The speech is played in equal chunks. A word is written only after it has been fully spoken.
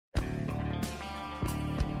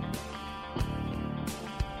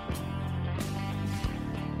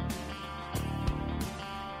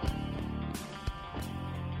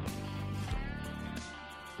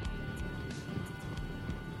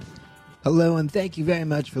Hello, and thank you very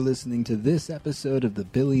much for listening to this episode of the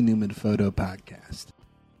Billy Newman Photo Podcast.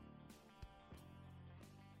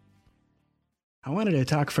 I wanted to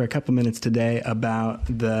talk for a couple minutes today about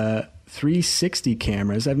the 360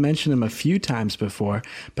 cameras. I've mentioned them a few times before,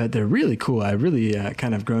 but they're really cool. I really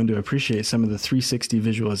kind of grown to appreciate some of the 360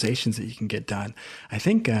 visualizations that you can get done. I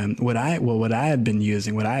think what I had been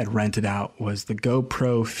using, what I had rented out, was the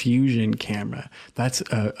GoPro Fusion camera. That's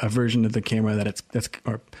a version of the camera that's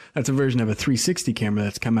a version of a 360 camera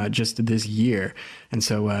that's come out just this year, and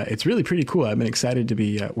so it's really pretty cool. I've been excited to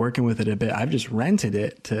be working with it a bit. I've just rented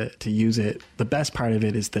it to use it. The best part of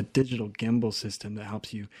it is the digital gimbal system that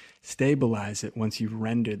helps you stabilize it once you've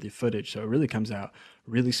rendered the footage. So it really comes out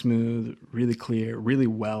really smooth, really clear, really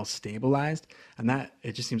well stabilized. And that,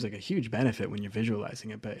 it just seems like a huge benefit when you're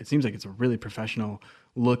visualizing it. But it seems like it's a really professional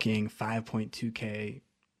looking 5.2K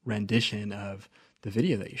rendition of the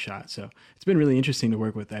video that you shot. So it's been really interesting to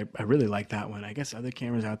work with. I really like that one. I guess other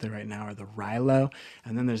cameras out there right now are the Rilo.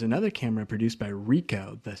 And then there's another camera produced by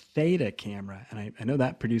Ricoh, the Theta camera. And I know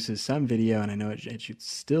that produces some video, and I know it shoots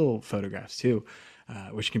still photographs too,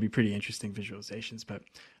 which can be pretty interesting visualizations. But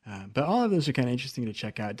all of those are kind of interesting to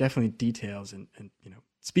check out. Definitely details and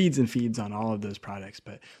speeds and feeds on all of those products.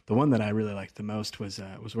 But the one that I really liked the most was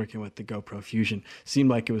working with the GoPro Fusion.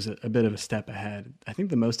 Seemed like it was a bit of a step ahead. I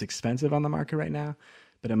think the most expensive on the market right now,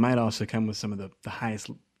 but it might also come with some of the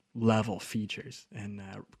highest level features, and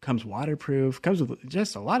comes waterproof, comes with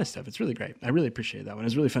just a lot of stuff. It's really great. I really appreciate that one.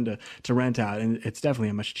 It's really fun to rent out, and it's definitely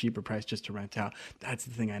a much cheaper price just to rent out. That's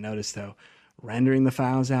the thing I noticed though. Rendering the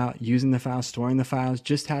files out, using the files, storing the files,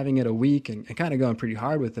 just having it a week and kind of going pretty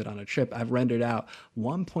hard with it on a trip, I've rendered out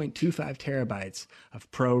 1.25 terabytes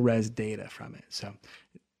of ProRes data from it. So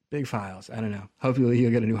big files. I don't know. Hopefully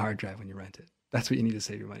you'll get a new hard drive when you rent it. That's what you need to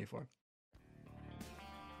save your money for.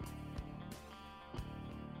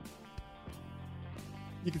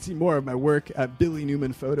 You can see more of my work at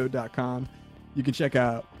billynewmanphoto.com. You can check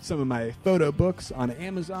out some of my photo books on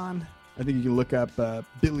Amazon. I think you can look up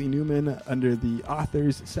Billy Newman under the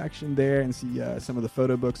authors section there and see some of the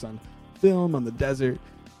photo books on film, on the desert,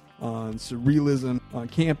 on surrealism, on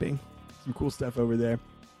camping. Some cool stuff over there.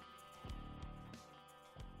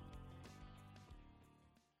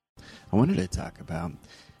 I wanted to talk about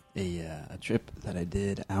a trip that I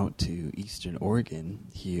did out to Eastern Oregon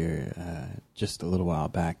here just a little while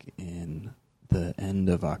back in the end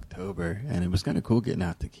of October, and it was kind of cool getting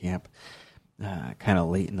out to camp kind of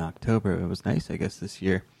late in October. It was nice, I guess, this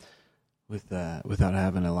year without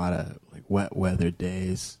having a lot of like wet weather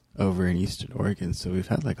days over in Eastern Oregon. So we've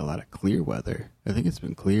had like a lot of clear weather. I think it's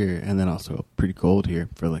been clear, and then also pretty cold here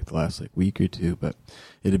for like the last like week or two. But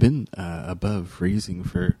it had been above freezing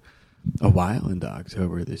for a while into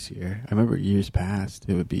October this year. I remember years past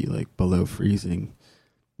it would be like below freezing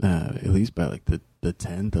at least by like the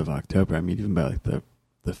 10th of October. I mean, even by like the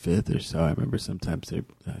 5th or so. I remember sometimes they're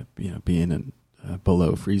being in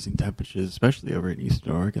below freezing temperatures, especially over in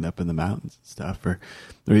Eastern Oregon, up in the mountains and stuff, or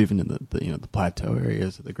even in the plateau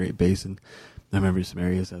areas of the Great Basin. I remember some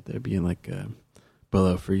areas out there being like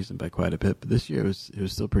below freezing by quite a bit. But this year it was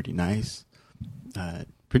still pretty nice,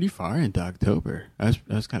 pretty far into October. I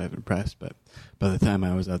was kind of impressed, but by the time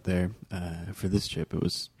I was out there for this trip, it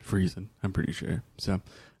was freezing, I'm pretty sure. So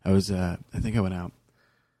I was I think I went out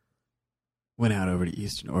over to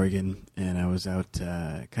Eastern Oregon, and I was out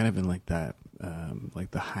kind of in like that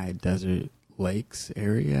like the high desert lakes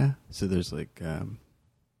area. So there's like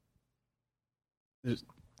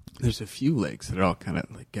there's a few lakes that are all kind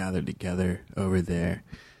of like gathered together over there.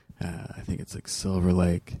 I think it's like Silver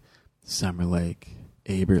Lake, Summer Lake,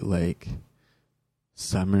 Abert Lake,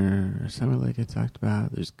 Summer Lake I talked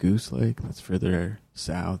about. There's Goose Lake, that's further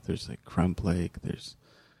south. There's like Crump Lake.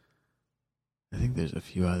 I think there's a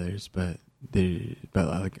few others, but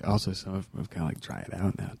like also some of them have kind of like dried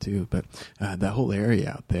out now too. But that whole area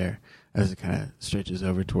out there, as it kind of stretches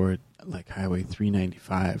over toward like Highway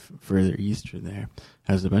 395 further east from there,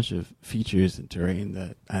 has a bunch of features and terrain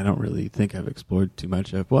that I don't really think I've explored too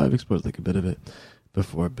much of. Well, I've explored like a bit of it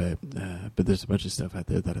before, but there's a bunch of stuff out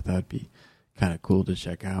there that I thought would be kind of cool to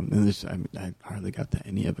check out. And I hardly got to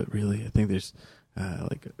any of it really. I think there's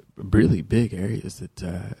like really big areas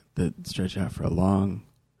that stretch out for a long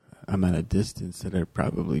amount of distance that are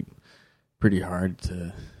probably pretty hard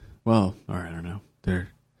to, or I don't know.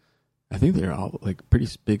 I think they're all like pretty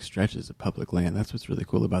big stretches of public land. That's what's really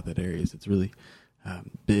cool about that area, is it's really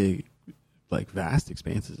big, like vast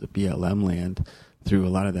expanses of BLM land through a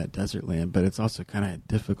lot of that desert land, but it's also kind of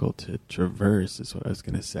difficult to traverse, is what I was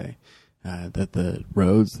going to say. That the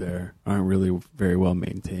roads there aren't really very well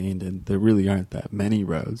maintained, and there really aren't that many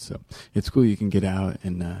roads. So it's cool you can get out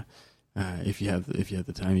and if you have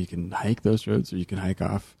the time, you can hike those roads, or you can hike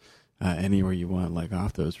off anywhere you want, like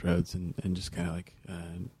off those roads, and just kind of like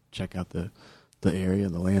check out the area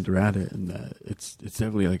and the land around it. And it's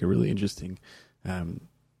definitely like a really interesting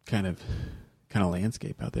kind of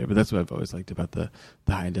landscape out there. But that's what I've always liked about the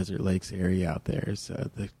high desert lakes area out there, is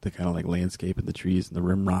the kind of like landscape and the trees and the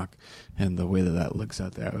rim rock and the way that looks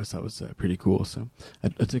out there. I always thought was pretty cool. So I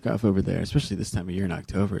took off over there, especially this time of year in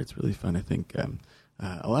October. It's really fun. I think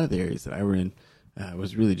a lot of the areas that I were in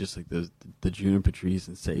was really just like the juniper trees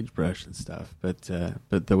and sagebrush and stuff. But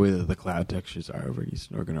the way that the cloud textures are over in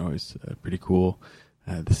Eastern Oregon are always pretty cool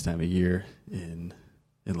this time of year in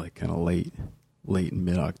like kind of late and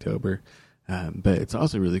mid-October. But it's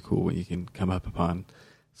also really cool when you can come up upon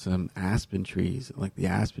some aspen trees. Like the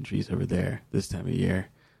aspen trees over there this time of year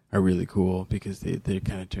are really cool, because they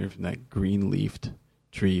kind of turn from that green-leafed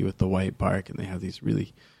tree with the white bark, and they have these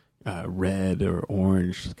really red or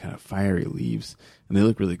orange kind of fiery leaves, and they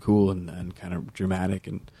look really cool and kind of dramatic,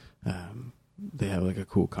 and they have like a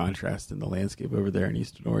cool contrast in the landscape over there in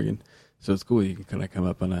Eastern Oregon. So it's cool. You can kind of come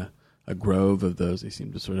up on a grove of those. They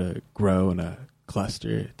seem to sort of grow in a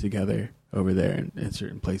cluster together over there in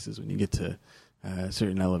certain places when you get to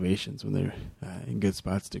certain elevations, when they're in good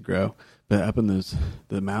spots to grow. But up in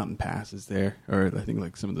the mountain passes there, or I think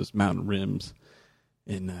like some of those mountain rims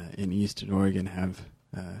in Eastern Oregon have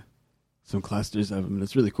some clusters of them, and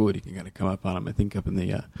it's really cool. You can kind of come up on them. I think up in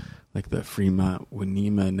the like the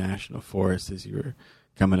Fremont-Winema National Forest, as you were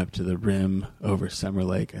coming up to the rim over Summer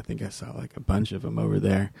Lake, I think I saw like a bunch of them over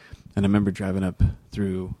there. And I remember driving up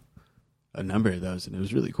through a number of those, and it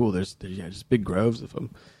was really cool. There's just big groves of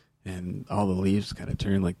them, and all the leaves kind of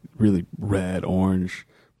turn like really red, orange,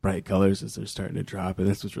 bright colors as they're starting to drop. And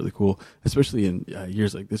this was really cool, especially in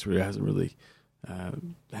years like this where it hasn't really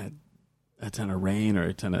had a ton of rain or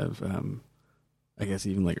a ton of I guess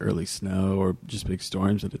even like early snow or just big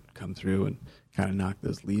storms that had come through and kind of knocked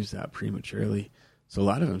those leaves out prematurely. So a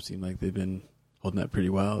lot of them seem like they've been holding up pretty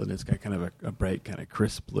well, and it's got kind of a bright, kind of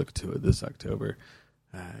crisp look to it this October,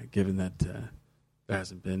 given that there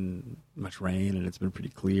hasn't been much rain and it's been pretty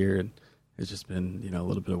clear, and it's just been, a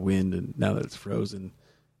little bit of wind. And now that it's frozen,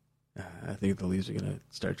 I think the leaves are going to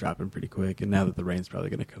start dropping pretty quick. And now that the rain's probably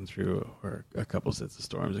going to come through, or a couple sets of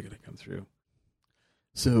storms are going to come through.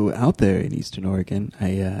 So out there in Eastern Oregon,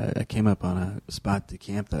 I came up on a spot to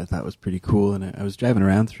camp that I thought was pretty cool, and I was driving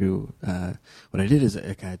around through. What I did is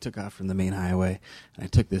I kind of took off from the main highway, and I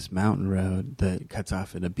took this mountain road that cuts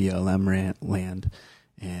off into BLM land,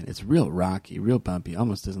 and it's real rocky, real bumpy.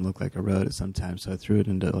 Almost doesn't look like a road at some times. So I threw it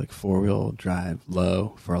into like 4-wheel drive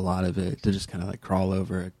low for a lot of it, to just kind of like crawl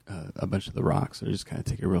over a bunch of the rocks, or just kind of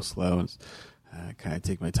take it real slow and kind of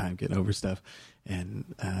take my time getting over stuff.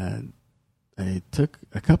 And I took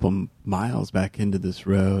a couple miles back into this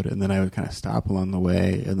road, and then I would kind of stop along the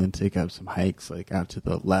way and then take up some hikes like out to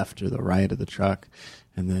the left or the right of the truck,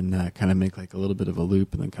 and then kind of make like a little bit of a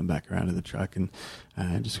loop and then come back around to the truck and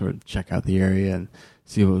just sort of check out the area and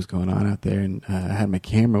see what was going on out there. And I had my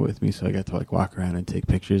camera with me, so I got to like walk around and take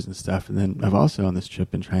pictures and stuff. And then I've also on this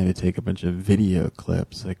trip been trying to take a bunch of video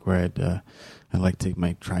clips, like where I'd like take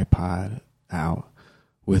my tripod out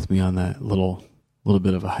with me on that little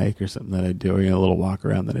bit of a hike or something that I do, or a little walk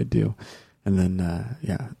around that I do, and then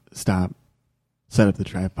stop, set up the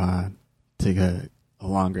tripod, take a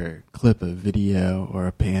longer clip of video or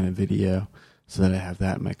a pan of video, so that I have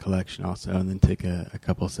that in my collection also, and then take a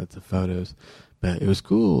couple sets of photos. But it was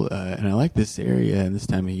cool, and I like this area and this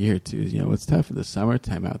time of year too. It's tough in the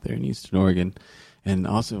summertime out there in Eastern Oregon, and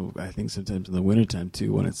also I think sometimes in the wintertime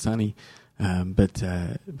too when it's sunny. But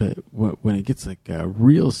when it gets like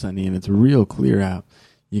real sunny and it's real clear out,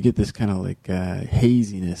 you get this kind of like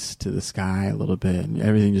haziness to the sky a little bit, and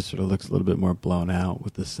everything just sort of looks a little bit more blown out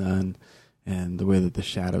with the sun and the way that the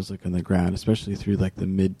shadows look on the ground, especially through like the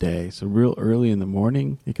midday. So real early in the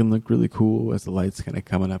morning, it can look really cool as the light's kind of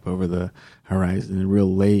coming up over the horizon, and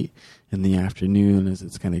real late in the afternoon as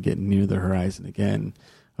it's kind of getting near the horizon again.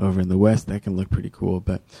 Over in the west, that can look pretty cool,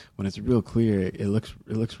 but when it's real clear, it looks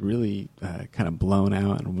really kind of blown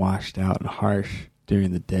out and washed out and harsh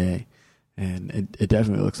during the day, and it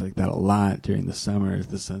definitely looks like that a lot during the summer as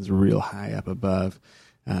the sun's real high up above.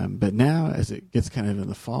 But now, as it gets kind of in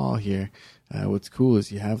the fall here, what's cool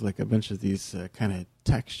is you have like a bunch of these kind of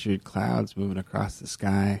textured clouds moving across the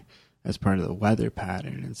sky as part of the weather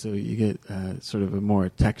pattern, and so you get sort of a more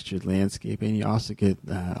textured landscape, and you also get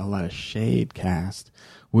a lot of shade cast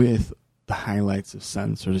with the highlights of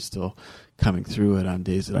sun sort of still coming through it on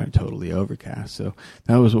days that aren't totally overcast. So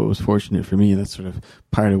that was what was fortunate for me. That's sort of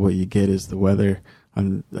part of what you get is the weather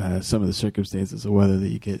on some of the circumstances of weather that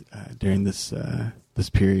you get during this this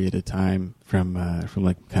period of time from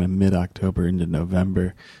like kind of mid-October into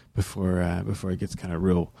November before it gets kind of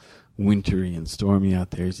real wintry and stormy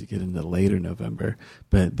out there as you get into later November.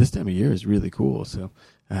 But this time of year is really cool. So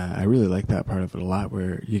I really like that part of it a lot,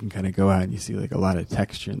 where you can kind of go out and you see like a lot of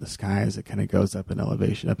texture in the sky as it kind of goes up in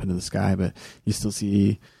elevation up into the sky, but you still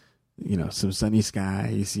see, some sunny sky.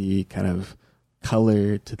 You see kind of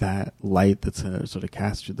color to that light that's sort of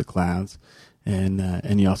cast through the clouds,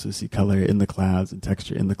 and you also see color in the clouds and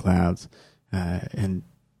texture in the clouds, and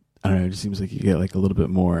I don't know, it just seems like you get like a little bit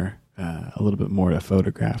more to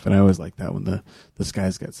photograph. And I always like that when the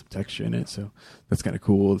sky's got some texture in it. So that's kind of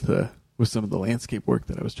cool with some of the landscape work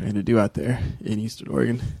that I was trying to do out there in Eastern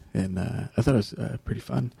Oregon. And I thought it was pretty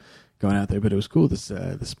fun going out there. But it was cool.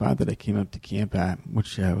 The spot that I came up to camp at,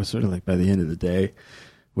 which was sort of like by the end of the day,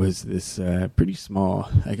 was this pretty small,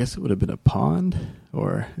 I guess it would have been a pond,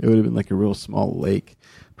 or it would have been like a real small lake,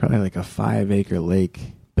 probably like a 5-acre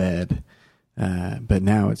lake bed. But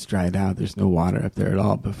now it's dried out. There's no water up there at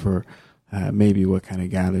all. But for maybe what kind of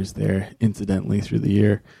gathers there incidentally through the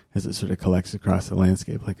year as it sort of collects across the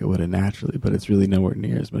landscape like it would have naturally. But it's really nowhere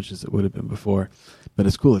near as much as it would have been before. But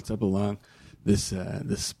it's cool. It's up along this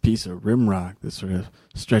piece of rim rock that sort of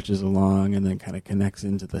stretches along and then kind of connects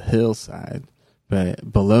into the hillside.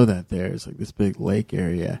 But below that there's like this big lake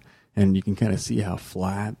area, and you can kind of see how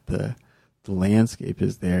flat the landscape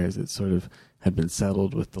is there as it sort of had been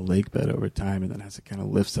settled with the lake bed over time, and then as it kind of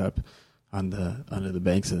lifts up under the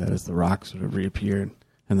banks of that as the rocks sort of reappear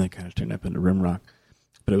and then kind of turn up into rim rock.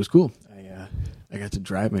 But it was cool. I got to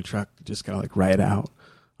drive my truck just kind of like right out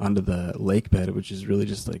onto the lake bed, which is really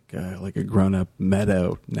just like a grown-up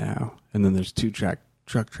meadow now. And then there's 2 truck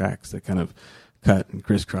tracks that kind of cut and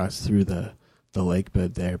crisscross through the lake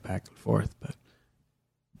bed there back and forth. But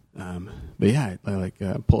yeah,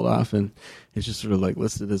 I pulled off, and it's just sort of like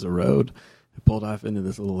listed as a road. I pulled off into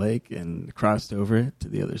this little lake and crossed over it to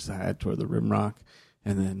the other side toward the rim rock,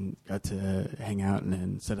 and then got to hang out and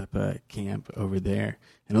then set up a camp over there.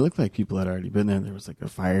 And it looked like people had already been there. There was like a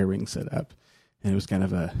fire ring set up, and it was kind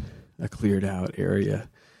of a cleared out area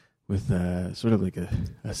with sort of like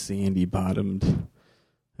a sandy bottomed,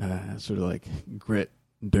 sort of like grit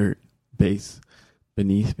dirt base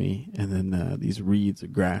beneath me, and then these reeds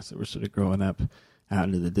of grass that were sort of growing up out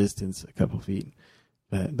into the distance a couple feet.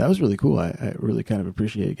 But that was really cool. I really kind of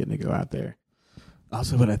appreciated getting to go out there.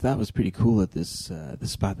 Also, what I thought was pretty cool at this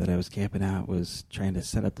spot that I was camping out was trying to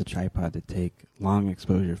set up the tripod to take long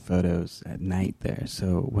exposure photos at night there.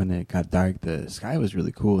 So when it got dark, the sky was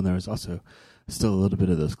really cool, and there was also still a little bit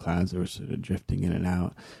of those clouds that were sort of drifting in and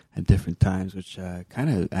out at different times, which kind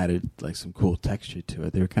of added like some cool texture to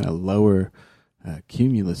it. They were kind of lower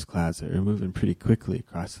cumulus clouds that were moving pretty quickly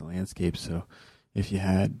across the landscape. So if you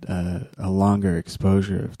had a longer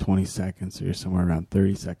exposure of 20 seconds or somewhere around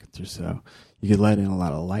 30 seconds or so, you could let in a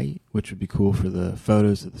lot of light, which would be cool for the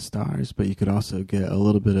photos of the stars, but you could also get a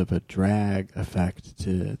little bit of a drag effect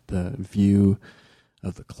to the view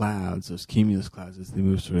of the clouds, those cumulus clouds, as they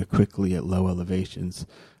move sort of quickly at low elevations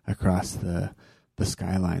across the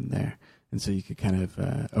skyline there. And so you could kind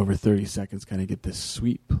of, over 30 seconds, kind of get this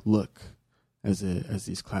sweep look as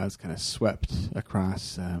these clouds kind of swept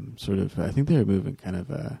across, sort of, I think they were moving kind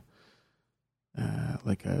of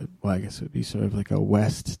I guess it would be sort of like a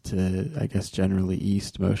west to, I guess, generally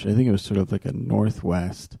east motion. I think it was sort of like a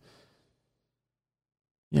northwest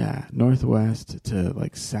to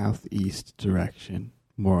like southeast direction,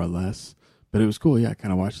 more or less. But it was cool, yeah,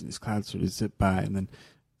 kind of watching these clouds sort of zip by. And then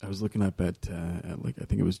I was looking up at like, I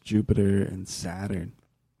think it was Jupiter and Saturn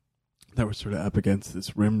that were sort of up against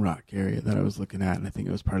this rim rock area that I was looking at, and I think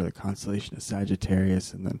it was part of the constellation of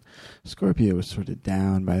Sagittarius, and then Scorpio was sort of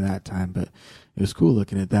down by that time, but it was cool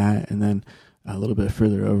looking at that. And then a little bit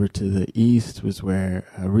further over to the east was where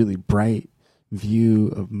a really bright view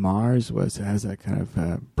of Mars was. It has that kind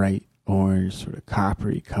of bright orange, sort of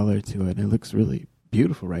coppery color to it, and it looks really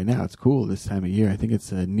beautiful right now. It's cool this time of year. I think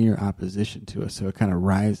it's a near opposition to us, so it kind of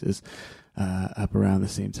rises up around the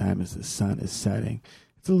same time as the sun is setting.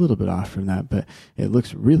 It's a little bit off from that, but it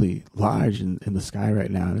looks really large in the sky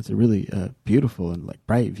right now, and it's a really beautiful and like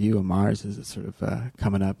bright view of Mars as it's sort of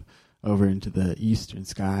coming up over into the eastern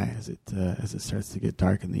sky as it starts to get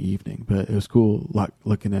dark in the evening. But it was cool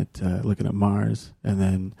looking at Mars, and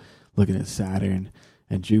then looking at Saturn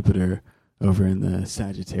and Jupiter over in the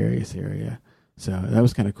Sagittarius area. So that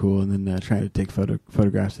was kind of cool, and then trying to take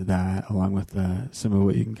photographs of that along with some of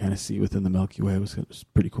what you can kind of see within the Milky Way was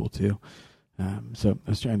pretty cool too. So I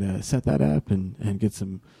was trying to set that up and get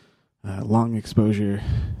some long exposure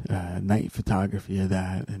night photography of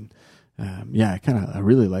that. And I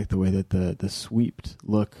really like the way that the sweeped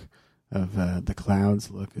look the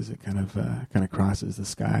clouds look as it kind of crosses the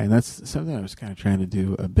sky. And that's something I was kind of trying to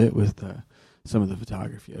do a bit with some of the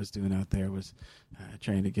photography I was doing out there, was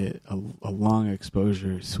trying to get a long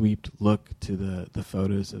exposure swept look to the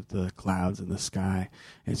photos of the clouds in the sky.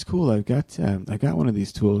 And it's cool. I've got one of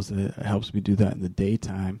these tools that helps me do that in the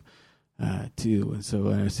daytime too. And so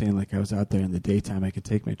I was saying, like, I was out there in the daytime, I could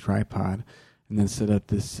take my tripod and then set up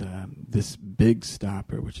this big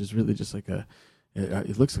stopper, which is really just like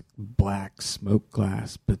it looks like black smoke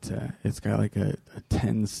glass, but it's got like a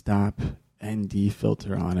 10 stop ND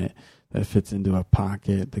filter on it that fits into a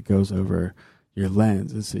pocket that goes over your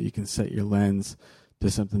lens. And so you can set your lens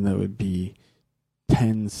to something that would be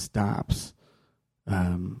 10 stops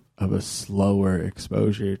of a slower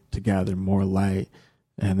exposure to gather more light.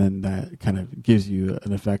 And then that kind of gives you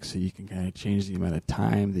an effect, so you can kind of change the amount of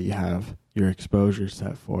time that you have your exposure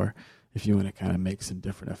set for if you want to kind of make some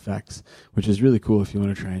different effects, which is really cool if you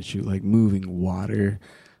want to try and shoot like moving water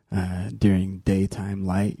during daytime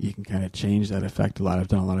light. You can kind of change that effect a lot. I've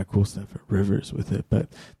done a lot of cool stuff at rivers with it, but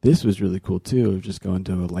this was really cool too, of just going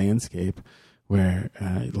to a landscape where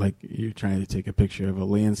like you're trying to take a picture of a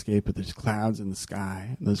landscape, but there's clouds in the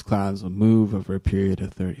sky, and those clouds will move over a period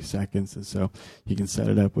of 30 seconds. And so you can set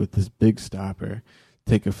it up with this big stopper,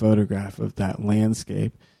 take a photograph of that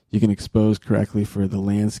landscape. You can expose correctly for the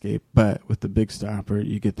landscape, but with the big stopper,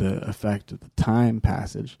 you get the effect of the time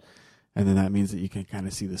passage. And then that means that you can kind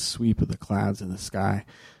of see the sweep of the clouds in the sky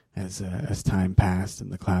as time passed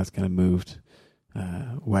and the clouds kind of moved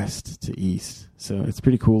west to east. So it's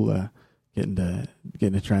pretty cool getting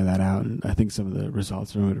to try that out. And I think some of the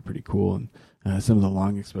results from it are pretty cool. And some of the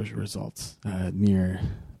long exposure results near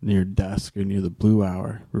dusk or near the blue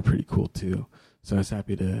hour were pretty cool too. So I was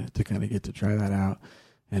happy to kind of get to try that out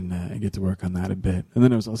and get to work on that a bit. And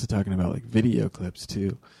then I was also talking about like video clips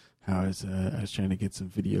too. How I was trying to get some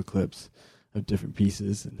video clips of different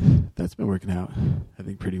pieces, and that's been working out, I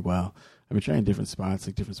think, pretty well. I've been trying different spots,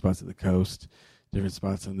 like different spots of the coast, different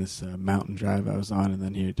spots on this mountain drive I was on, and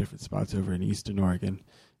then here different spots over in eastern Oregon,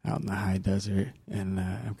 out in the high desert. And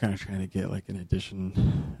I'm kind of trying to get like an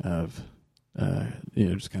addition of,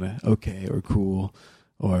 just kind of okay or cool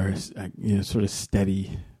or, sort of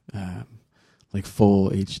steady, like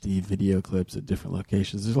full HD video clips at different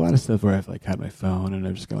locations. There's a lot of stuff where I've like had my phone and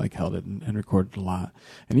I've just kind of like held it and recorded a lot.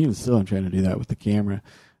 And even still, I'm trying to do that with the camera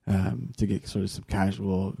to get sort of some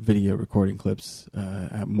casual video recording clips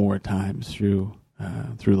at more times through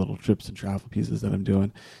little trips and travel pieces that I'm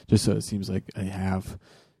doing, just so it seems like I have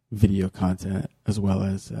video content as well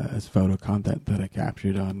as photo content that I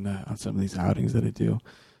captured on some of these outings that I do.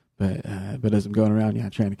 But as I'm going around,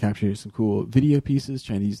 trying to capture some cool video pieces,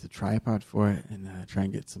 trying to use the tripod for it, and try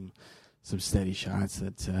and get some steady shots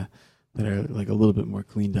that are like a little bit more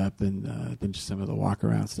cleaned up than just some of the walk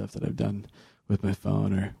around stuff that I've done with my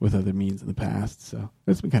phone or with other means in the past. So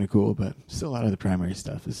that's been kind of cool, but still a lot of the primary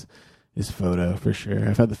stuff is photo for sure.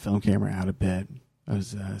 I've had the film camera out a bit. I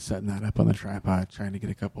was setting that up on the tripod, trying to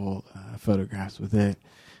get a couple photographs with it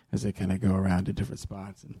as I kind of go around to different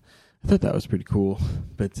spots, and I thought that was pretty cool.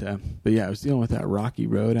 But yeah, I was dealing with that rocky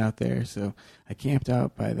road out there, so I camped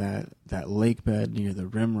out by that lake bed near the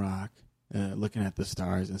Rim Rock, looking at the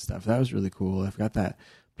stars and stuff. That was really cool. I've got that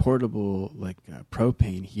portable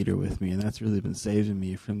propane heater with me, and that's really been saving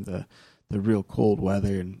me from the real cold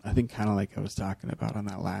weather. And I think kind of like I was talking about on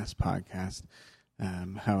that last podcast,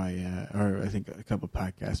 how I think a couple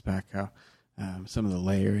podcasts back, how some of the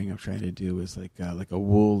layering I'm trying to do is like a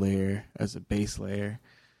wool layer as a base layer,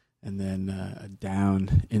 and then a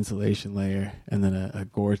down insulation layer, and then a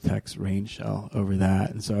Gore-Tex rain shell over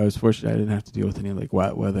that. And so I was fortunate I didn't have to deal with any like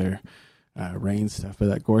wet weather rain stuff, but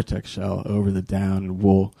that Gore-Tex shell over the down and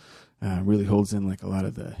wool really holds in like a lot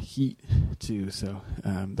of the heat too. So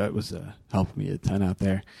that was helping me a ton out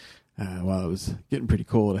there while it was getting pretty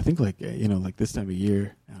cold. I think like this time of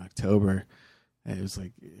year in October, it was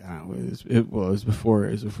like, it was before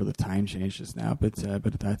the time change just now, but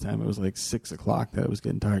at that time it was like 6 o'clock that it was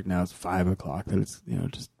getting dark. Now it's 5 o'clock that it's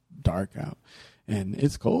just dark out, and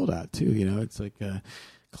it's cold out too. It's like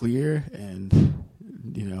clear and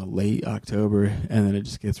late October, and then it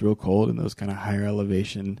just gets real cold in those kind of higher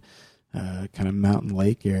elevation kind of mountain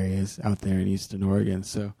lake areas out there in eastern Oregon.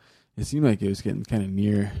 So it seemed like it was getting kind of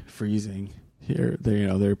near freezing here.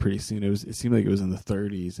 There pretty soon. It seemed like it was in the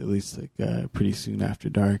 30s, at least like pretty soon after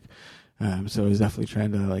dark. So I was definitely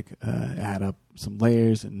trying to add up some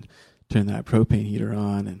layers and turn that propane heater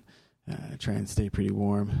on, and try and stay pretty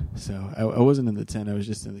warm. So I wasn't in the tent. I was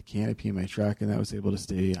just in the canopy in my truck, and I was able to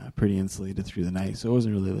stay pretty insulated through the night. So it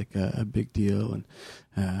wasn't really like a big deal,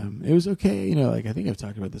 and it was okay. You know, like I think I've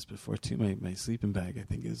talked about this before too. My sleeping bag I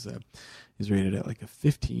think is rated at like a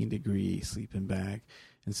 15-degree sleeping bag,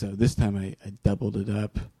 and so this time I doubled it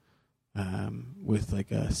up with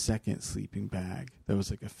like a second sleeping bag that was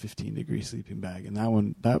like a 15-degree sleeping bag, and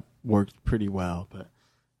that worked pretty well, but.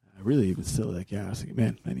 Really, even still, like, yeah, I was like,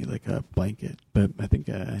 man, I need like a blanket, but I think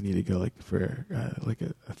I need to go like for like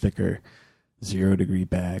a thicker 0-degree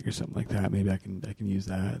bag or something like that. Maybe I can use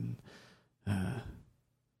that, and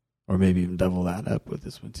or maybe even double that up with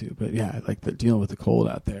this one too. But yeah, like dealing with the cold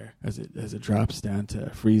out there as it drops down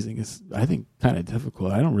to freezing is, I think, kind of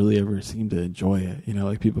difficult. I don't really ever seem to enjoy it. You know,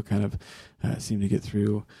 like people kind of seem to get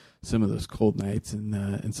through some of those cold nights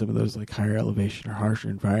and some of those like higher elevation or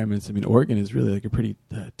harsher environments. I mean, Oregon is really like a pretty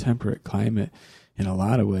temperate climate in a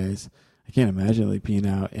lot of ways. I can't imagine like being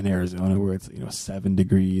out in Arizona where it's 7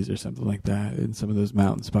 degrees or something like that in some of those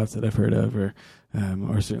mountain spots that I've heard of, or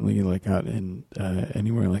certainly like out in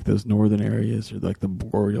anywhere like those northern areas or like the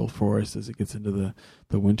boreal forest as it gets into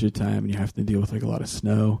the winter time and you have to deal with like a lot of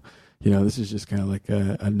snow. You know, this is just kind of like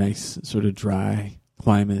a nice sort of dry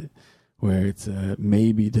climate where it's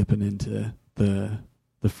maybe dipping into the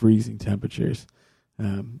freezing temperatures.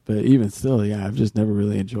 But even still, yeah, I've just never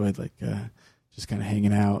really enjoyed like just kind of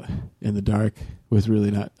hanging out in the dark with really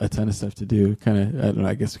not a ton of stuff to do. Kind of, I don't know,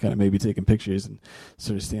 I guess kind of maybe taking pictures and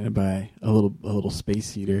sort of standing by a little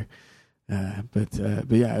space heater. But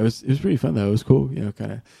yeah, it was pretty fun though. It was cool,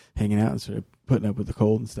 kind of hanging out and sort of putting up with the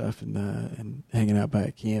cold and stuff, and hanging out by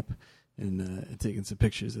a camp. And taking some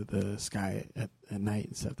pictures of the sky at night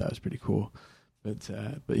and stuff. That was pretty cool. But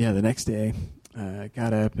yeah, the next day I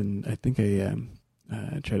got up and I think I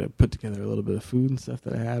tried to put together a little bit of food and stuff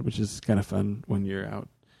that I had, which is kind of fun when you're out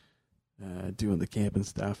doing the camp and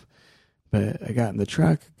stuff. But I got in the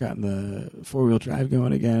truck, got in the 4-wheel drive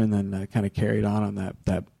going again, and then kind of carried on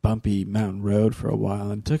that bumpy mountain road for a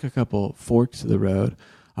while and took a couple forks of the road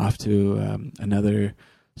off to another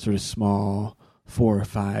sort of small 4 or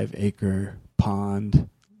 5 acre pond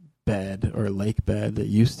bed or lake bed that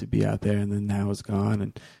used to be out there and then now is gone,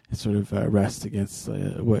 and it sort of rests against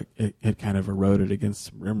what it had kind of eroded against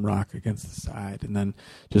some rim rock against the side, and then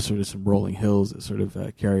just sort of some rolling hills that sort of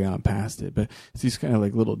carry on past it. But it's these kind of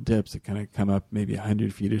like little dips that kind of come up maybe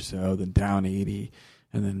 100 feet or so, then down 80,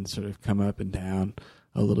 and then sort of come up and down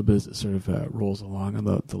a little bit as it sort of rolls along on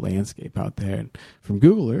the landscape out there. And from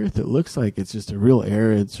Google Earth, it looks like it's just a real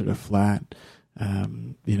arid, sort of flat,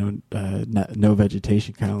 no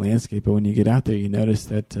vegetation kind of landscape. But when you get out there, you notice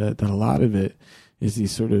that a lot of it is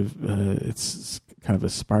these sort of, it's kind of a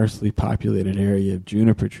sparsely populated area of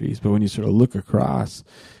juniper trees. But when you sort of look across,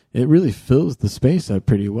 it really fills the space up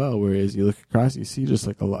pretty well. Whereas you look across, you see just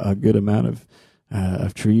like a good amount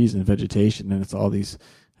of trees and vegetation, and it's all these,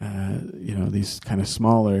 these kind of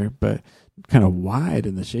smaller but kind of wide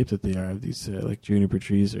in the shape that they are. These like juniper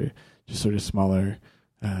trees are just sort of smaller,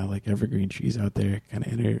 like evergreen trees out there, kind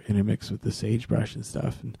of intermixed with the sagebrush and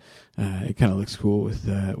stuff, and it kind of looks cool with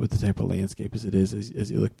the type of landscape as it is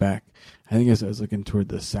as you look back. I think as I was looking toward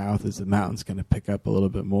the south, as the mountains kind of pick up a little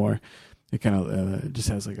bit more, it kind of just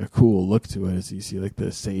has like a cool look to it as you see like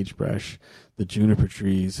the sagebrush, the juniper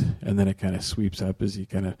trees, and then it kind of sweeps up as you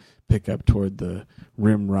kind of pick up toward the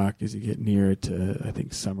rim rock as you get nearer to, I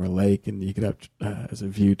think, Summer Lake, and you get up as a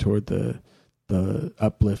view toward the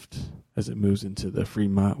uplift as it moves into the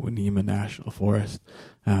Fremont-Waneema National Forest.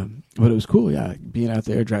 But it was cool, yeah, being out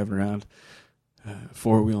there, driving around,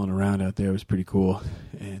 4-wheeling around out there was pretty cool.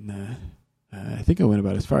 And I think I went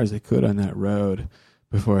about as far as I could on that road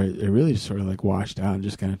before it really just sort of like washed out and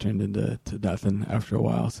just kind of turned into nothing after a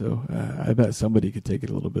while. So I bet somebody could take it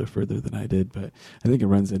a little bit further than I did, but I think it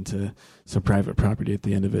runs into some private property at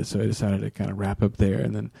the end of it. So I decided to kind of wrap up there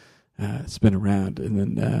and then spin around, and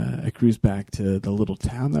then I cruised back to the little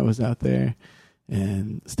town that was out there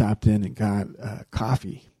and stopped in and got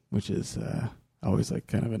coffee, which is always like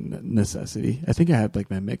kind of a necessity. I think I had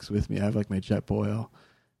like my mix with me. I have like my Jetboil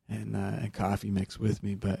and coffee mix with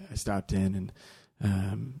me, but I stopped in and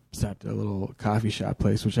stopped at a little coffee shop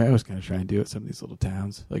place, which I always kind of try and do at some of these little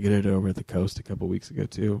towns. Like I did it over at the coast a couple weeks ago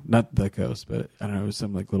too. Not the coast, but I don't know, it was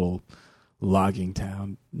some like little logging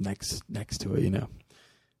town next to it,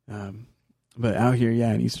 But out here,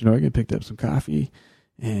 yeah, in Eastern Oregon, picked up some coffee,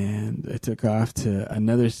 and I took off to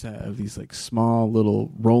another set of these like small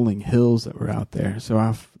little rolling hills that were out there. So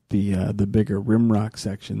off the bigger rim rock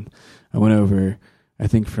section, I went over, I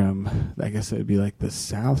think from, I guess it would be like the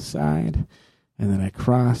south side, and then I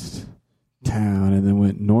crossed town and then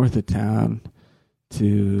went north of town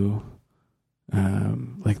to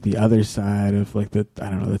like the other side of like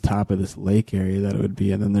the top of this lake area that it would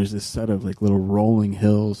be, and then there's this set of like little rolling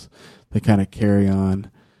hills that kind of carry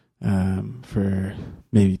on for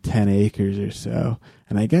maybe 10 acres or so.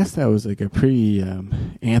 And I guess that was like a pretty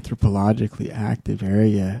anthropologically active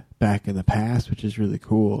area back in the past, which is really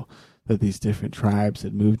cool that these different tribes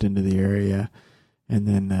had moved into the area and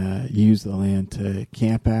then used the land to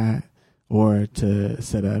camp at or to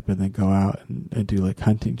set up and then go out and do like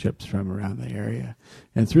hunting trips from around the area.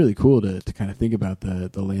 And it's really cool to kind of think about the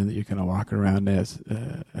land that you're kind of walking around as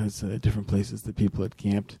different places that people had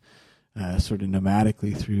camped sort of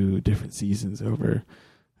nomadically through different seasons over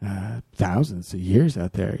thousands of years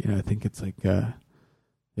out there. You know, I think it's like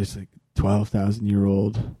there's like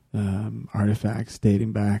 12,000-year-old artifacts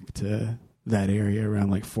dating back to that area around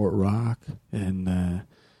like Fort Rock, and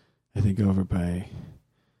I think over by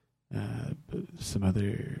some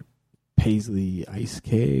other Paisley ice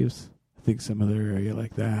caves. I think some other area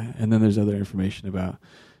like that. And then there's other information about,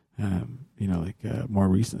 more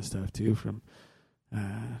recent stuff too from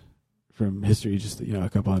history, just a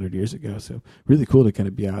couple hundred years ago. So really cool to kind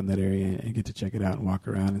of be out in that area and get to check it out and walk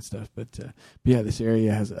around and stuff. But yeah, this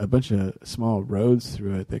area has a bunch of small roads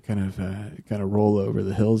through it that kind of roll over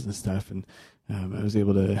the hills and stuff. And I was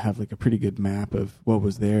able to have like a pretty good map of what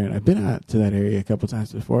was there. And I've been out to that area a couple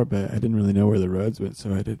times before, but I didn't really know where the roads went,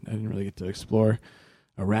 so I didn't really get to explore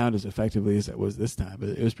around as effectively as it was this time. But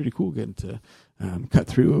it was pretty cool getting to cut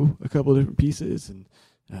through a couple of different pieces and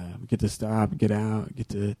get to stop, get out, get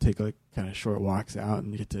to take like kind of short walks out,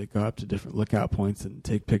 and get to go up to different lookout points and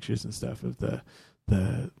take pictures and stuff of the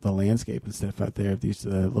landscape and stuff out there of these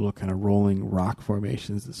little kind of rolling rock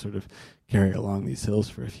formations that sort of carry along these hills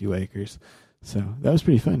for a few acres. So that was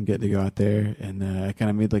pretty fun getting to go out there, and I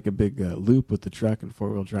kind of made like a big loop with the truck and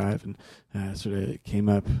 4-wheel drive, and sort of came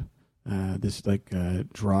up this like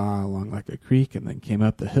draw along like a creek, and then came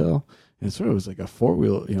up the hill, and it sort of was like a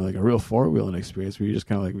 4-wheel, like a real 4-wheeling experience where you're just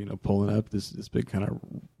kind of like pulling up this big kind of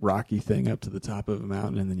rocky thing up to the top of a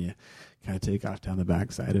mountain, and then you kind of take off down the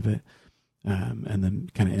back side of it, and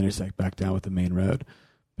then kind of intersect back down with the main road.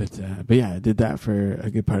 But yeah, I did that for a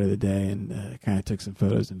good part of the day, and kind of took some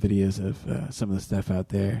photos and videos of some of the stuff out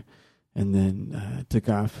there, and then took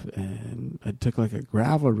off, and I took like a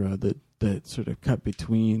gravel road that sort of cut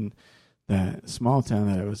between that small town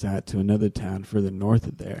that I was at to another town further north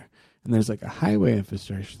of there. And there's like a highway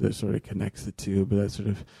infrastructure that sort of connects the two, but that sort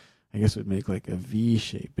of, I guess, would make like a V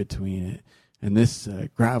shape between it. And this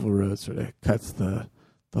gravel road sort of cuts the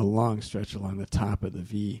long stretch along the top of the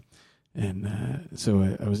V. And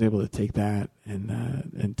so I was able to take that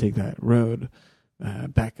and take that road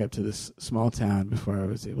back up to this small town before I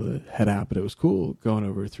was able to head out. But it was cool going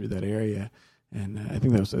over through that area. And I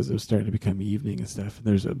think that was as it was starting to become evening and stuff. And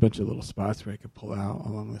there's a bunch of little spots where I could pull out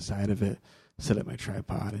along the side of it, set up my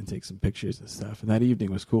tripod, and take some pictures and stuff. And that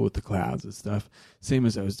evening was cool with the clouds and stuff. Same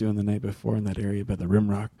as I was doing the night before in that area by the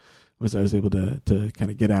Rimrock. Was I was able to kind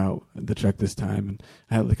of get out the truck this time, and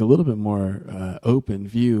I had like a little bit more open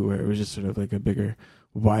view where it was just sort of like a bigger,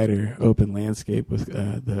 wider, open landscape with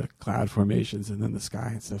the cloud formations and then the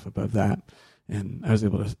sky and stuff above that. And I was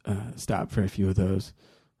able to stop for a few of those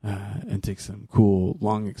and take some cool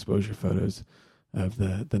long exposure photos of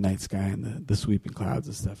the night sky and the sweeping clouds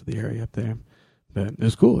and stuff of the area up there. But it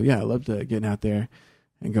was cool. Yeah, I loved getting out there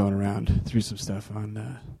and going around through some stuff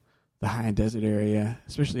on the high desert area,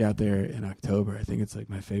 especially out there in October. I think it's like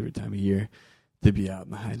my favorite time of year to be out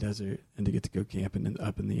in the high desert and to get to go camping and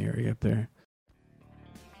up in the area up there.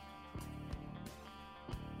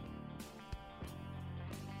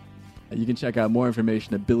 You can check out more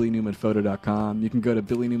information at billynewmanphoto.com. You can go to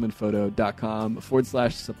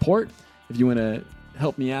billynewmanphoto.com/support if you want to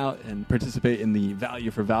help me out and participate in the value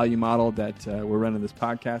for value model that we're running this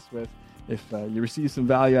podcast with. If you receive some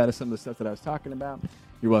value out of some of the stuff that I was talking about,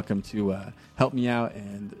 you're welcome to help me out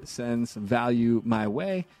and send some value my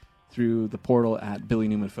way through the portal at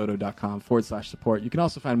billynewmanphoto.com/support. You can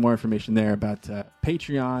also find more information there about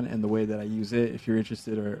Patreon and the way that I use it if you're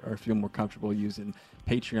interested or feel more comfortable using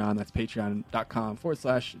Patreon. That's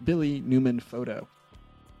patreon.com/BillyNewmanPhoto.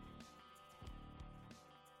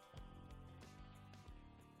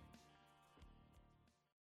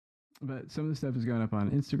 But some of the stuff is going up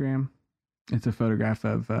on Instagram. It's a photograph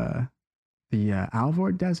of the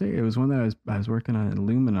Alvord Desert. It was one that I was working on in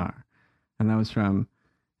Luminar, and that was from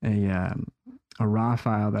a raw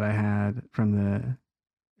file that I had from the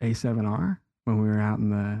A7R when we were out in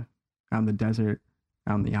the desert,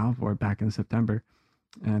 out in the Alvord back in September.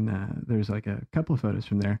 And there's like a couple of photos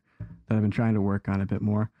from there that I've been trying to work on a bit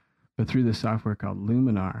more, but through this software called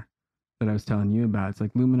Luminar that I was telling you about. It's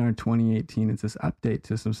like Luminar 2018. It's this update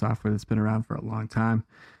to some software that's been around for a long time.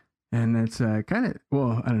 And it's kind of,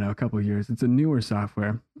 well, I don't know, a couple of years. It's a newer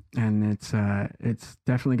software, and it's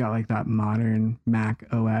definitely got like that modern Mac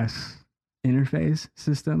OS interface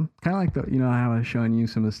system, kind of like the, you know, how I was showing you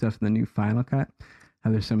some of the stuff in the new Final Cut,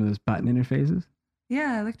 how there's some of those button interfaces.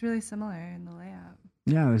 Yeah, it looked really similar in the layout.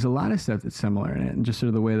 Yeah, there's a lot of stuff that's similar in it, and just sort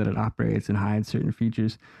of the way that it operates and hides certain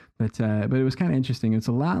features. But it was kind of interesting. It's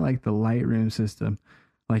a lot like the Lightroom system.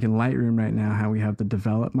 Like in Lightroom right now, how we have the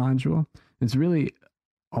develop module. It's really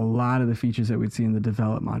a lot of the features that we'd see in the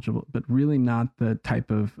develop module, but really not the type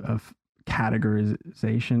of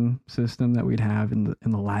categorization system that we'd have in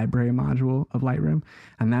the library module of Lightroom.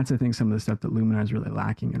 And that's, I think, some of the stuff that Luminar is really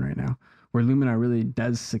lacking in right now. Where Luminar really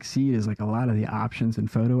does succeed is like a lot of the options in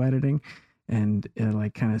photo editing and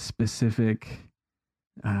like kind of specific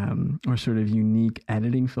or sort of unique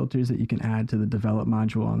editing filters that you can add to the develop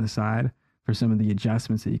module on the side for some of the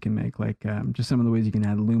adjustments that you can make, like just some of the ways you can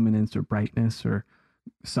add luminance or brightness or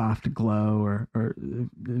soft glow or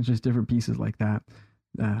just different pieces like that.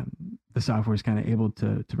 The software is kind of able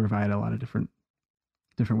to provide a lot of different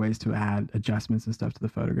ways to add adjustments and stuff to the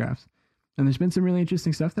photographs. And there's been some really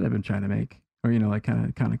interesting stuff that I've been trying to make, or, you know, like kind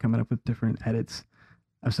of coming up with different edits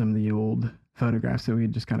of some of the old photographs that we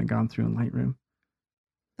had just kind of gone through in Lightroom.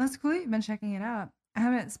 That's cool. You've been checking it out. I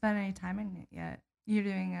haven't spent any time in it yet. You're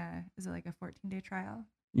doing is it like a 14-day trial?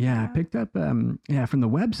 Yeah, I picked up, from the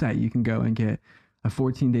website, you can go and get a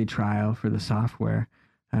 14-day trial for the software.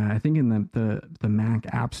 I think in the Mac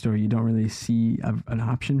App Store, you don't really see an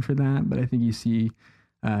option for that, but I think you see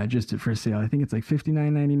just for sale. I think it's like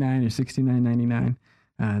 $59.99 or $69.99.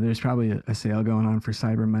 There's probably a sale going on for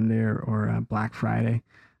Cyber Monday or Black Friday.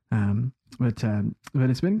 But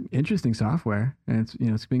it's been interesting software, and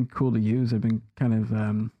it's been cool to use. I've been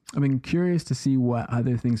I've been curious to see what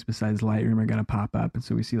other things besides Lightroom are going to pop up. And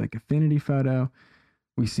so we see like Affinity Photo,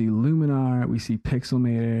 we see Luminar, we see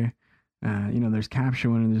Pixelmator. There's Capture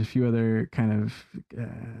One, and there's a few other kind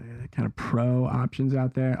of pro options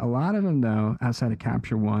out there. A lot of them, though, outside of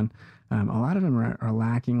Capture One, a lot of them are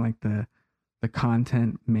lacking like the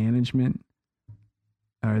content management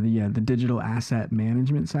or the digital asset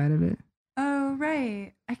management side of it. Oh,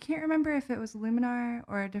 right. I can't remember if it was Luminar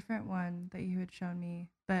or a different one that you had shown me,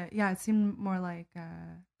 but yeah, it seemed more like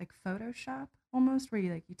Photoshop almost, where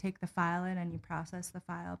you take the file in and you process the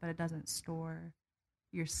file, but it doesn't store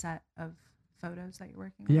your set of photos that you're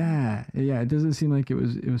working on. Yeah. It doesn't seem like it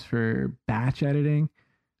was for batch editing,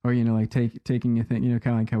 or like taking a thing,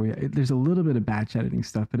 kind of like how there's a little bit of batch editing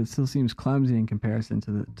stuff, but it still seems clumsy in comparison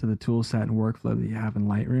to the tool set and workflow that you have in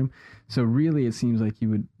Lightroom. So really, it seems like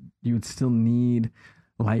you would still need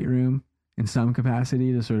Lightroom in some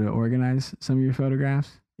capacity to sort of organize some of your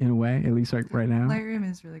photographs in a way, at least right now. Lightroom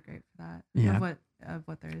is really great for that. Yeah. Of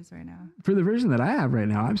what there is right now. For the version that I have right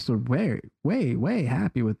now, I'm still way, way, way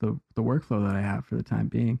happy with the workflow that I have for the time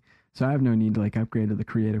being. So I have no need to upgrade to the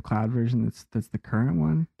Creative Cloud version. That's the current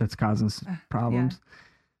one that's causing problems. Yeah.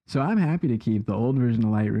 So I'm happy to keep the old version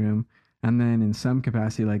of Lightroom, and then in some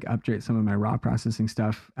capacity, upgrade some of my raw processing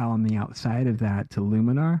stuff on the outside of that to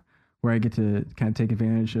Luminar, where I get to kind of take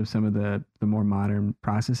advantage of some of the more modern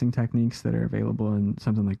processing techniques that are available in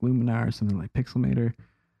something like Luminar or something like Pixelmator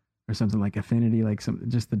or something like Affinity,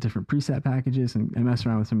 just the different preset packages, and mess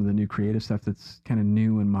around with some of the new creative stuff that's kind of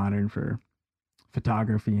new and modern for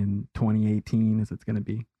photography in 2018 as it's going to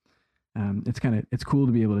be. It's cool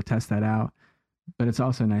to be able to test that out, but it's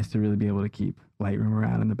also nice to really be able to keep Lightroom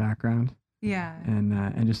around in the background. Yeah.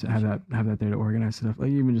 And just have that there to organize stuff. Like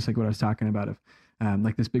even just like what I was talking about of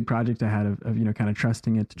this big project I had of kind of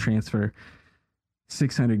trusting it to transfer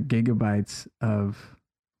 600 gigabytes of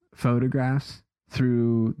photographs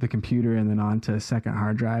through the computer and then onto a second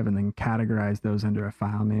hard drive, and then categorize those under a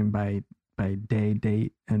file name by day,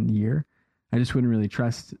 date, and year. I just wouldn't really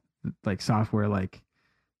trust software like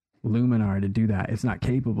Luminar to do that. It's not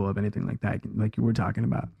capable of anything like that, like you were talking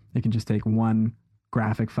about. It can just take one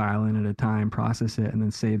graphic file in at a time, process it, and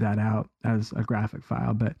then save that out as a graphic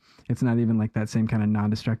file. But it's not even like that same kind of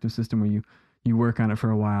non-destructive system where you work on it for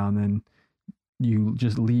a while and then you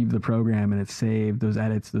just leave the program and it's saved. Those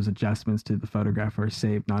edits, those adjustments to the photograph are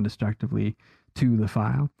saved non-destructively to the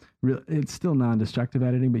file. It's still non-destructive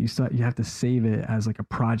editing, but you have to save it as a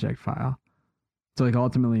project file. So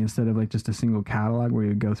ultimately, instead of just a single catalog where you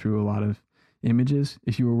would go through a lot of images,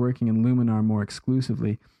 if you were working in Luminar more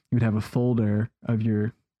exclusively, you would have a folder of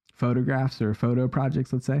your photographs or photo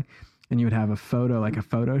projects, let's say, and you would have a photo, like a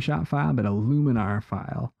Photoshop file, but a Luminar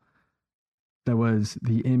file that was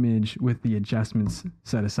the image with the adjustments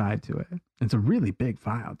set aside to it. It's a really big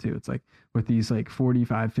file too. It's like with these like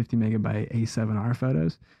 45, 50 megabyte A7R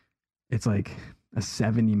photos, it's like a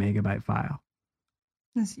 70 megabyte file.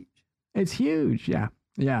 That's huge. It's huge. Yeah.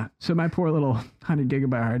 Yeah. So my poor little 100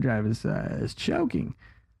 gigabyte hard drive is choking.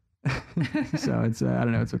 So it's, I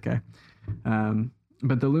don't know. It's okay.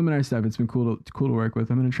 But the Luminar stuff, it's been cool to work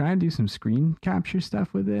with. I'm going to try and do some screen capture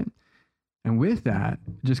stuff with it. And with that,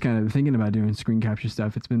 just kind of thinking about doing screen capture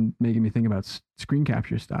stuff, it's been making me think about screen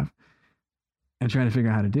capture stuff and trying to figure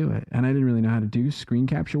out how to do it. And I didn't really know how to do screen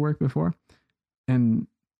capture work before. And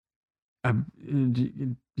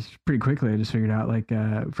pretty quickly, I just figured out, like,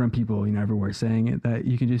 from people, everywhere saying it, that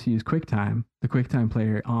you can just use QuickTime, the QuickTime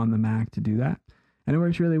player on the Mac to do that. And it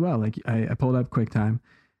works really well. Like, I pulled up QuickTime,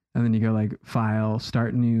 and then you go like File,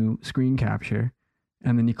 Start New Screen Capture.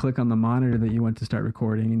 And then you click on the monitor that you want to start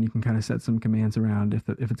recording, and you can kind of set some commands around if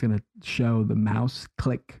it's going to show the mouse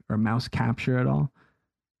click or mouse capture at all.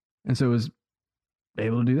 And so I was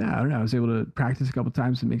able to do that. I don't know. I was able to practice a couple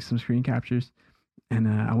times and make some screen captures. And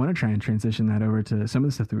I want to try and transition that over to some of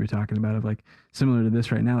the stuff that we were talking about, of like similar to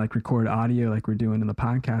this right now, like record audio like we're doing in the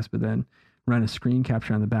podcast, but then run a screen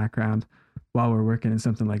capture on the background while we're working in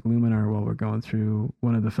something like Luminar, while we're going through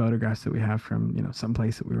one of the photographs that we have from, some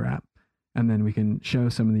place that we were at. And then we can show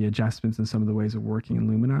some of the adjustments and some of the ways of working in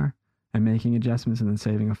Luminar and making adjustments and then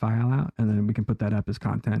saving a file out. And then we can put that up as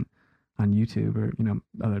content on YouTube or,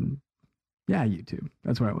 YouTube.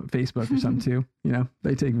 That's where I went. Facebook or something too.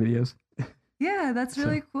 They take videos. Yeah, that's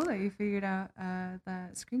really cool that you figured out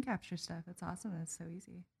that screen capture stuff. It's awesome. It's so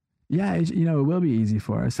easy. Yeah, it will be easy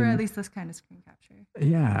for us. For at least this kind of screen capture.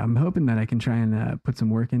 Yeah, I'm hoping that I can try and put some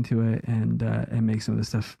work into it and make some of the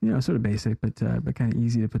stuff, sort of basic, but kind of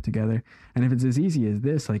easy to put together. And if it's as easy as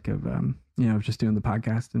this, like of just doing the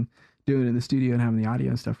podcast and doing it in the studio and having the audio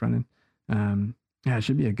and stuff running, it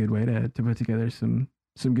should be a good way to put together some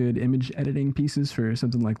good image editing pieces for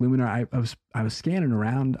something like Luminar. I was scanning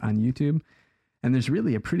around on YouTube, and there's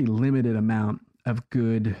really a pretty limited amount of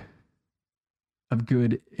good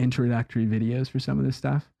introductory videos for some of this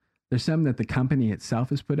stuff. There's some that the company itself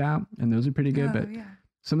has put out, and those are pretty good. But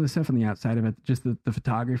some of the stuff on the outside of it, just the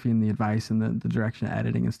photography and the advice and the direction of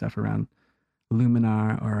editing and stuff around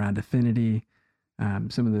Luminar or around Affinity,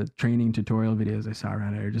 some of the training tutorial videos I saw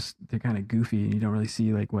around it they're kind of goofy, and you don't really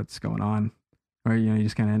see like what's going on, or you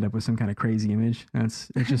just kind of end up with some kind of crazy image. And it's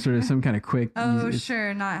just sort of some kind of quick.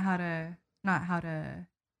 Sure, not how to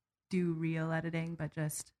do real editing, but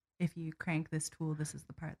just, if you crank this tool, this is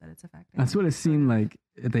the part that it's affecting. That's what it seemed like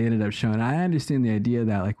they ended up showing. I understand the idea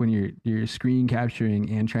that, like, when you're screen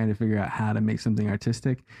capturing and trying to figure out how to make something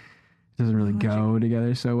artistic, it doesn't really go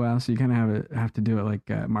together so well. So you kind of have to do it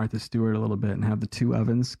like Martha Stewart a little bit and have the two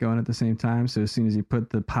ovens going at the same time. So as soon as you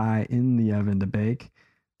put the pie in the oven to bake,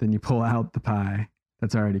 then you pull out the pie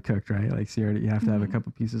that's already cooked, right? Like, so you have to have a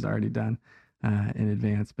couple pieces already done in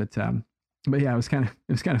advance. But yeah, it was kind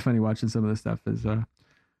of funny watching some of this stuff as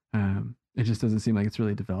it just doesn't seem like it's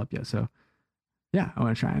really developed yet. So yeah, I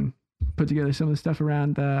want to try and put together some of the stuff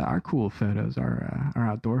around our cool photos, our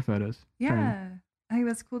outdoor photos. Yeah, I think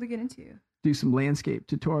that's cool to get into. Do some landscape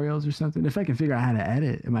tutorials or something. If I can figure out how to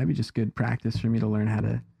edit, it might be just good practice for me to learn how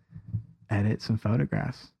to edit some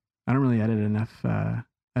photographs. I don't really edit enough.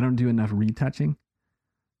 I don't do enough retouching,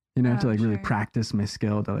 to like really practice my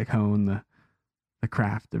skill, to like hone the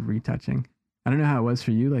craft of retouching. I don't know how it was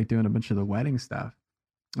for you, like doing a bunch of the wedding stuff.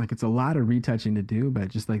 Like, it's a lot of retouching to do, but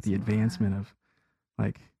just like the advancement of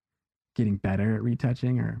like getting better at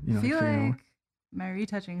retouching, or I feel like my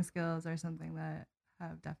retouching skills are something that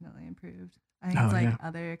have definitely improved. I think it's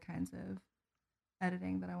other kinds of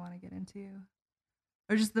editing that I want to get into,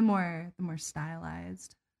 or just the more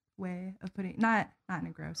stylized way of putting, not in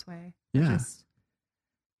a gross way. Just,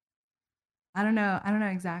 I don't know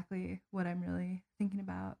exactly what I'm really thinking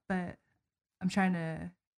about, but I'm trying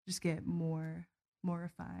to just get more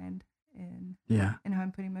refined in how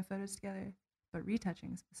I'm putting my photos together. But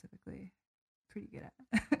retouching specifically, pretty good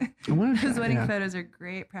at. Because wedding photos are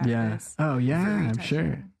great practice. Yeah. Oh yeah,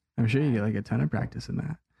 I'm sure you get like a ton of practice in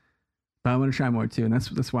that. But I want to try more too, and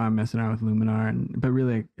that's why I'm messing around with Luminar. But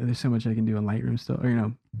really, there's so much I can do in Lightroom still.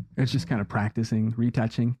 Or it's just kind of practicing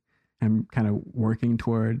retouching and kind of working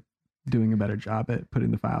toward doing a better job at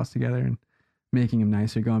putting the files together and making them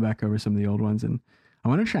nicer. Going back over some of the old ones, and I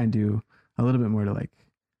want to try and do a little bit more to like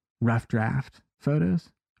rough draft photos,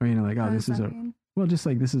 or this is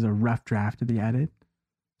this is a rough draft of the edit,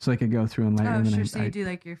 so I could go through and Lightroom. So you do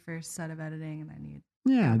like your first set of editing, and then you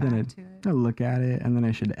then I look at it, and then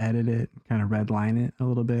I should edit it, kind of redline it a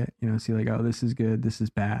little bit, see like, oh, this is good, this is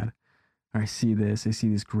bad, or I see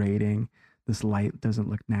this grading, this light doesn't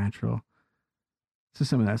look natural. So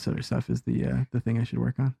some of that sort of stuff is the thing I should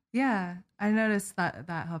work on. Yeah, I noticed that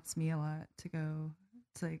that helps me a lot to go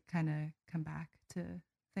to like kind of come back to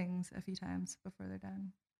things a few times before they're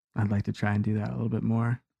done. I'd like to try and do that a little bit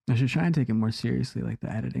more. I should try and take it more seriously, like the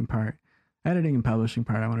editing part. Editing and publishing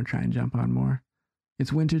part, I want to try and jump on more.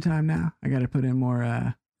 It's winter time now. I got to put in more.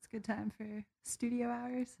 It's a good time for studio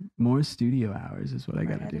hours. More studio hours is what I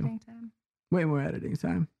More got to do. editing time. Way more editing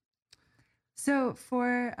time. So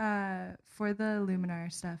for the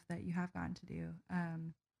Luminar stuff that you have gotten to do,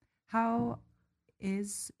 how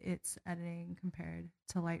is its editing compared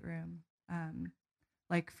to Lightroom?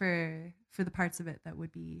 Like for the parts of it that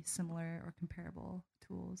would be similar or comparable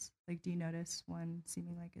tools, like do you notice one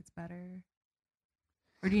seeming like it's better,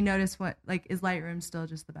 or do you notice what like is Lightroom still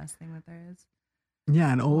just the best thing that there is?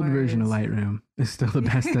 Yeah, an old Or version of is- Lightroom is still the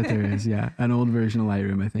best that there is. Yeah, an old version of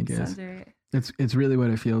Lightroom, I think, Sounds is. right. It's really what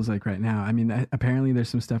it feels like right now. I mean, apparently there's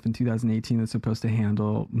some stuff in 2018 that's supposed to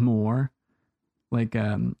handle more, like of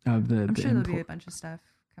the. I'm the sure there'll be import- a bunch of stuff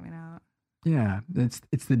coming out. Yeah,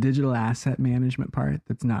 it's the digital asset management part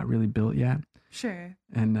that's not really built yet, Sure.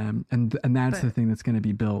 and that's the But- thing that's going to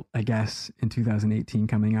be built, I guess, in 2018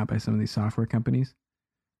 coming out by some of these software companies.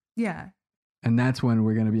 Yeah. And that's when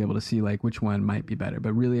we're going to be able to see like which one might be better.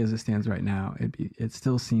 But really, as it stands right now, it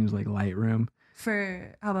still seems like Lightroom.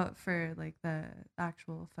 For how about for like the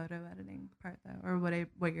actual photo editing part though, or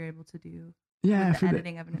what you're able to do Yeah, with for the the,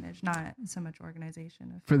 editing of an image, not so much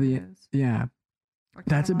organization of For the- photos yeah, or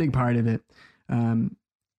that's a big cataloging. part of it.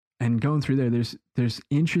 And going through there's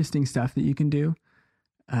interesting stuff that you can do.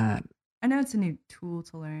 I know it's a new tool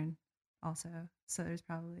to learn, also, so there's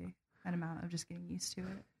probably an amount of just getting used to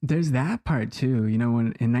it. There's that part too. You know,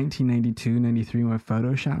 when in 1992, 93, when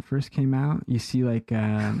Photoshop first came out, you see like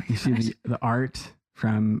you see gosh. the art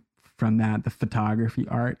from that, the photography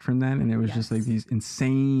art from then, and it was just like Yes. these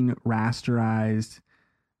insane rasterized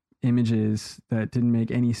images that didn't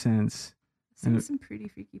make any sense. Some And- some pretty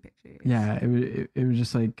freaky pictures. Yeah, it was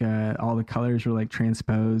just like all the colors were like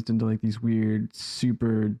transposed into like these weird,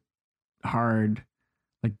 super hard,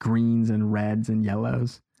 like greens and reds and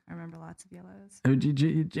yellows. I remember lots of yellows.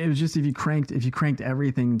 It was just if you cranked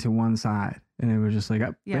everything to one side, and it was just like,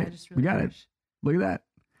 oh, Yeah, wait, just really we got it. harsh. Look at that.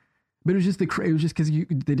 But it was just it was just because they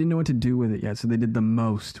didn't know what to do with it yet, so they did the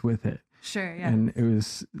most with it, Sure, yeah. and it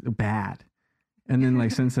was bad. And then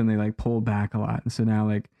like since then they like pulled back a lot, and so now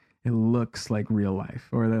like it looks like real life,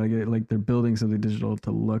 or like they're building something digital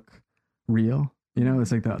to look real. You know,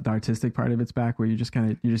 it's like the artistic part of it's back, where you're just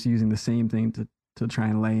using the same thing to try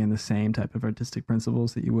and lay in the same type of artistic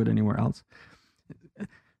principles that you would anywhere else.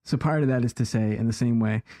 So part of that is to say, in the same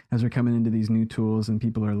way as we're coming into these new tools and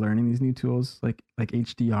people are learning these new tools, like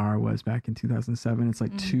HDR was back in 2007, it's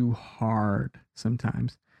like too hard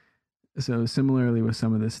sometimes. So similarly with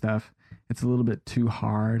some of this stuff, it's a little bit too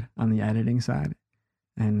hard on the editing side.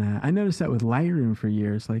 And I noticed that with Lightroom for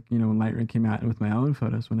years, like, you know, when Lightroom came out and with my own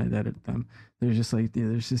photos, when I'd edit them, there's just like,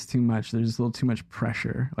 there's just too much, there's just a little too much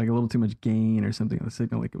pressure, like a little too much gain or something on the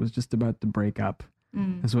signal. Like it was just about to break up.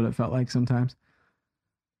 That's what it felt like sometimes.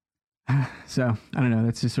 So I don't know.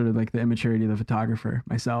 That's just sort of like the immaturity of the photographer,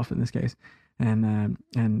 myself in this case, and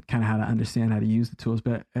kind of how to understand how to use the tools.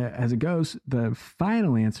 But as it goes, the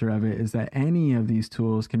final answer of it is that any of these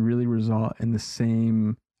tools can really result in the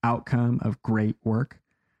same outcome of great work.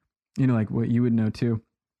 You know, like what you would know too.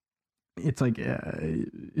 It's like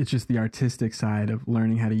it's just the artistic side of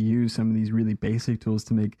learning how to use some of these really basic tools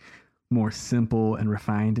to make more simple and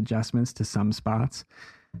refined adjustments to some spots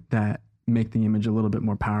that make the image a little bit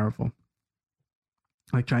more powerful.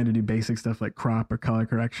 Like trying to do basic stuff like crop or color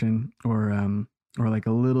correction, or like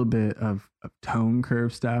a little bit of tone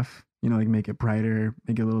curve stuff, you know, like make it brighter,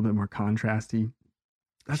 make it a little bit more contrasty.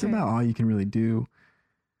 That's Sure. about all you can really do.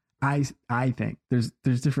 I think there's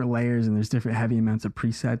different layers and there's different heavy amounts of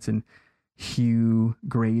presets and hue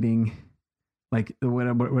grading, like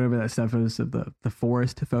whatever that stuff is of the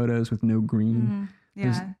forest photos with no green.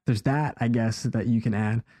 Yeah. There's that, I guess, that you can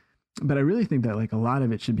add. But I really think that like a lot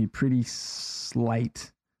of it should be pretty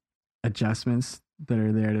slight adjustments that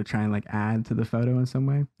are there to try and like add to the photo in some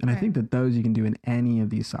way. And I think that those you can do in any of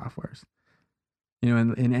these softwares. You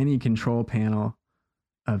know, in any control panel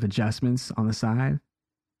of adjustments on the side,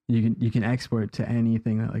 you can export to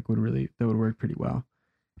anything that like would work pretty well.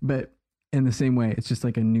 But in the same way, it's just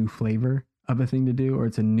like a new flavor of a thing to do, or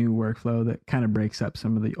it's a new workflow that kind of breaks up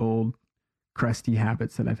some of the old crusty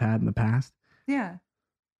habits that I've had in the past. Yeah.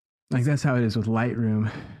 Like that's how it is with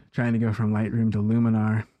Lightroom, trying to go from Lightroom to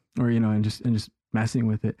Luminar, or, you know, and just messing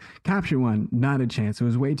with it. Capture One, not a chance. It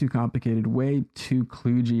was way too complicated, way too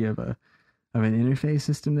kludgy of of an interface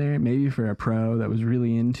system there. Maybe for a pro that was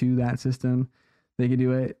really into that system, they could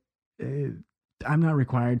do it. I'm not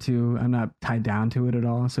required to. I'm not tied down to it at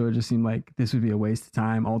all. So it just seemed like this would be a waste of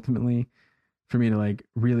time ultimately for me to like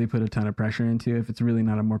really put a ton of pressure into if it's really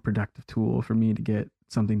not a more productive tool for me to get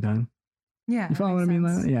something done. Yeah. You follow what I mean?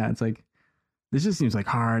 Lana? Yeah, it's like this just seems like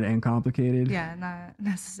hard and complicated. Yeah, not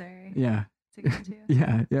necessary. Yeah. To get into.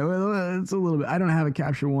 Yeah. Well, it's a little bit. I don't have a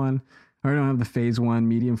Capture One, or I don't have the Phase One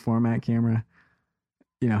medium format camera.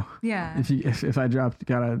 You know. Yeah. If I got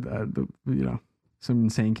some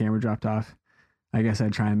insane camera dropped off, I guess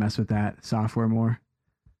I'd try and mess with that software more.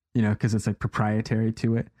 You know, because it's like proprietary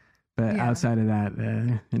to it. But outside of that,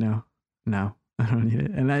 no, I don't need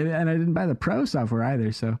it. And I didn't buy the pro software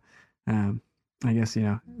either. So, I guess,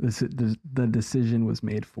 the decision was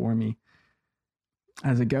made for me.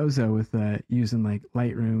 As it goes though, with using like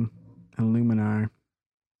Lightroom and Luminar,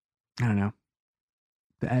 I don't know,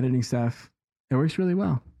 the editing stuff, it works really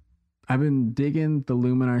well. I've been digging the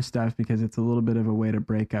Luminar stuff because it's a little bit of a way to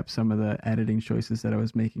break up some of the editing choices that I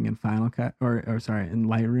was making in Final Cut in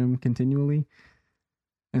Lightroom continually.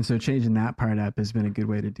 And so changing that part up has been a good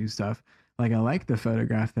way to do stuff. Like I like the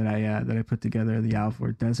photograph that I put together of the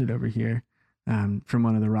Alvord Desert over here, from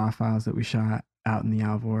one of the raw files that we shot out in the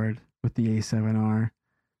Alvord with the A7R.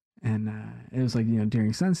 And it was like,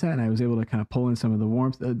 during sunset, and I was able to kind of pull in some of the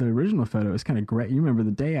warmth. The original photo was kind of gray. You remember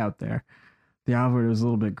the day out there. The Alvord was a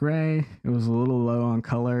little bit gray. It was a little low on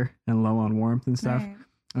color and low on warmth and stuff. Right.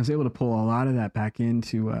 I was able to pull a lot of that back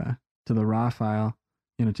into to the raw file,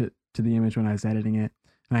 to the image when I was editing it.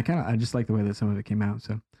 And I just like the way that some of it came out.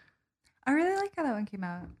 So I really like how that one came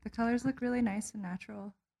out. The colors look really nice and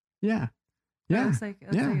natural. Yeah. It looks like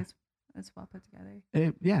it's well put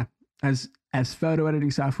together. As photo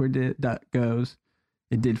editing software goes,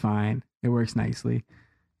 it did fine. It works nicely.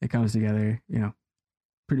 It comes together,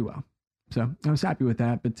 pretty well. So I was happy with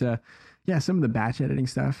that. But some of the batch editing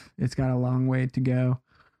stuff, it's got a long way to go.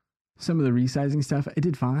 Some of the resizing stuff, it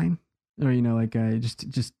did fine. Or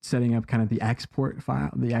just setting up kind of the export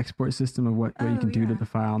file, the export system of what you can do to the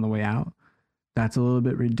file on the way out. That's a little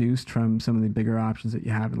bit reduced from some of the bigger options that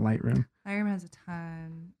you have in Lightroom. Lightroom has a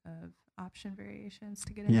ton of option variations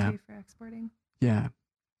to get into for exporting. Yeah.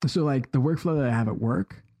 So like the workflow that I have at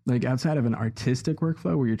work, like outside of an artistic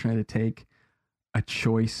workflow where you're trying to take a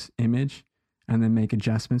choice image and then make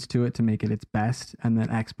adjustments to it to make it its best and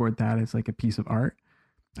then export that as like a piece of art.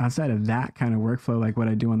 Outside of that kind of workflow, like what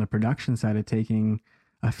I do on the production side of taking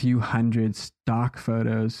a few hundred stock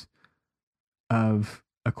photos of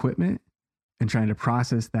equipment and trying to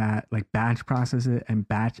process that, like batch process it and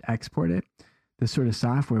batch export it, this sort of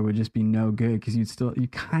software would just be no good because you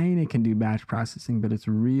kind of can do batch processing, but it's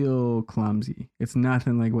real clumsy. It's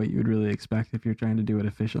nothing like what you would really expect if you're trying to do it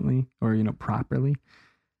efficiently or, properly.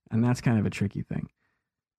 And that's kind of a tricky thing.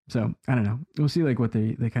 So I don't know. We'll see like what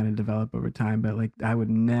they kind of develop over time. But like I would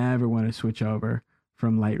never want to switch over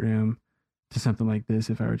from Lightroom to something like this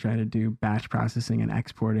if I were trying to do batch processing and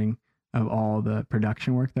exporting of all the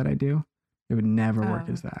production work that I do. It would never work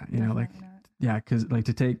as that. Because like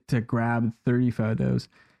to grab 30 photos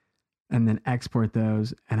and then export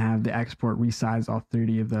those and have the export resize all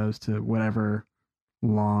 30 of those to whatever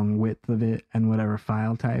long width of it and whatever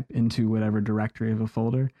file type into whatever directory of a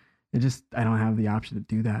folder. I don't have the option to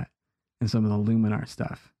do that in some of the Luminar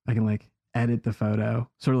stuff. I can like edit the photo,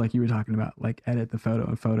 sort of like you were talking about, like edit the photo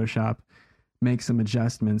in Photoshop, make some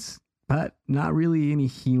adjustments, but not really any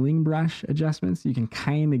healing brush adjustments. You can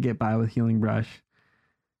kind of get by with healing brush,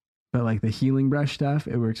 but like the healing brush stuff,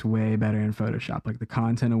 it works way better in Photoshop. Like the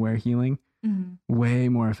content aware healing, way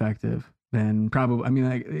more effective than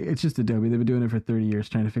it's just Adobe. They've been doing it for 30 years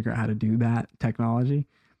trying to figure out how to do that technology.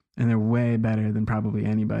 And they're way better than probably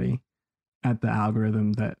anybody at the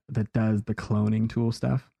algorithm that does the cloning tool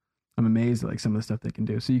stuff. I'm amazed at like some of the stuff they can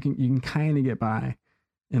do. So you can kind of get by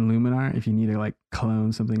in Luminar if you need to like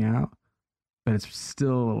clone something out, but it's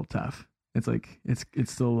still a little tough. It's like it's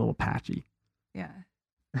still a little patchy. Yeah,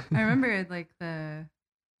 I remember like the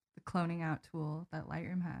cloning out tool that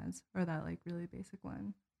Lightroom has, or that like really basic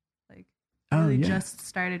one, like just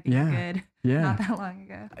started being good not that long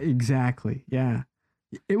ago. Exactly. Yeah.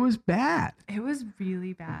 It was bad. It was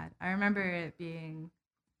really bad. I remember it being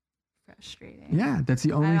frustrating. Yeah, that's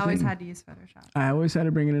the only thing. I always had to use Photoshop. I always had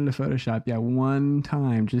to bring it into Photoshop. Yeah, one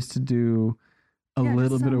time just to do a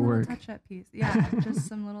little bit of work. Touch-up piece. Yeah, just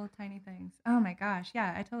some little tiny things. Oh my gosh.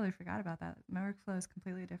 Yeah, I totally forgot about that. My workflow is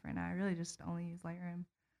completely different now. I really just only use Lightroom.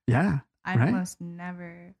 Yeah. I almost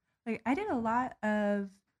never, like, I did a lot of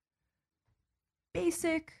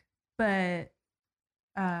basic, but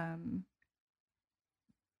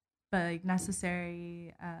but like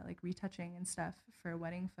necessary like retouching and stuff for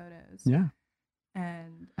wedding photos. Yeah.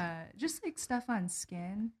 And just like stuff on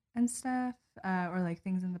skin and stuff, or like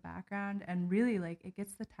things in the background, and really like it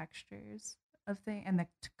gets the textures of thing and the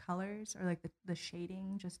colors, or like the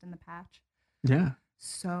shading just in the patch. Yeah.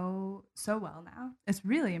 So well now. It's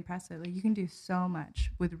really impressive. Like you can do so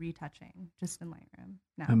much with retouching just in Lightroom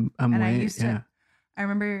now. I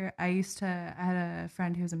remember I had a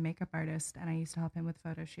friend who was a makeup artist, and I used to help him with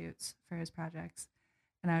photo shoots for his projects.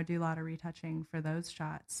 And I would do a lot of retouching for those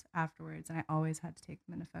shots afterwards. And I always had to take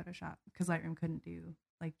them into Photoshop because Lightroom couldn't do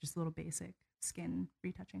like just little basic skin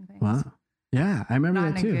retouching things. Wow. Yeah, I remember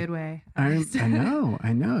Not that in too. a good way. I know.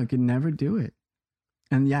 I could never do it.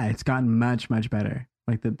 And yeah, it's gotten much, much better.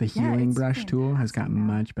 Like the healing brush tool has gotten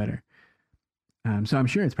much better. So I'm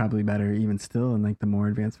sure it's probably better even still in like the more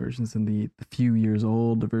advanced versions than the few years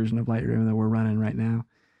old version of Lightroom that we're running right now.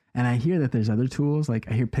 And I hear that there's other tools.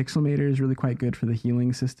 Like I hear Pixelmator is really quite good for the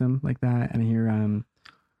healing system like that. And I hear,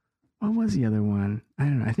 what was the other one? I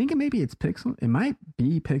don't know. I think it might be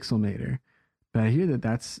Pixelmator, but I hear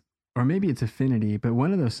that's, or maybe it's Affinity, but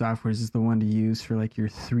one of those softwares is the one to use for like your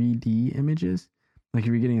 3D images. Like if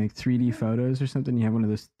you're getting like 3D photos or something, you have one of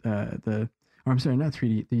those, not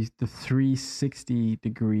 3D, the 360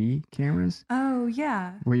 degree cameras. Oh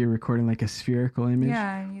yeah. Where you're recording like a spherical image.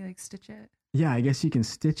 Yeah, and you like stitch it. Yeah, I guess you can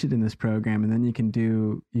stitch it in this program, and then you can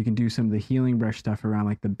do some of the healing brush stuff around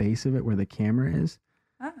like the base of it where the camera is.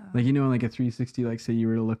 Oh. Like in like a 360, like say you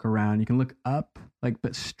were to look around, you can look up, like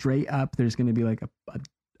but straight up there's going to be like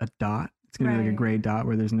a dot. It's going to be like a gray dot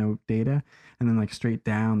where there's no data, and then like straight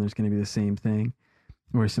down there's going to be the same thing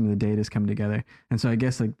where some of the data's come together. And so I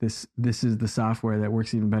guess like this is the software that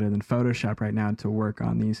works even better than Photoshop right now to work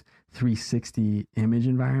on these 360 image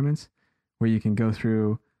environments where you can go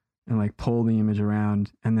through and like pull the image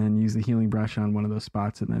around and then use the healing brush on one of those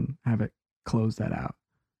spots and then have it close that out.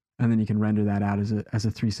 And then you can render that out as a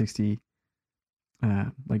 360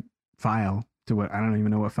 like file to what, I don't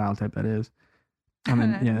even know what file type that is. And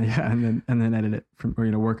then and then edit it from,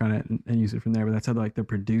 or work on it and use it from there. But that's how they're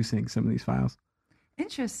producing some of these files.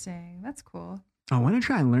 Interesting. That's cool. I want to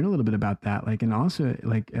try and learn a little bit about that, like, and also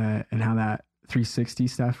like and how that 360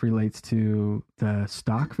 stuff relates to the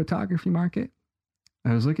stock photography market.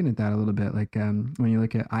 I was looking at that a little bit, like when you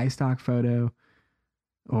look at iStock Photo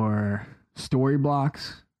or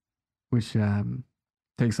Storyblocks, which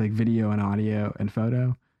takes like video and audio and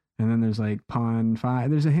photo, and then there's like Pond5.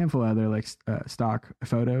 There's a handful of other like stock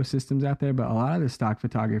photo systems out there, but a lot of the stock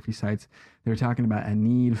photography sites, they're talking about a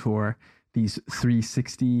need for these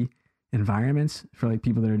 360 environments for like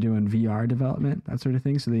people that are doing VR development, that sort of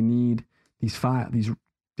thing. So they need these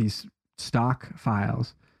stock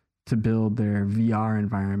files to build their VR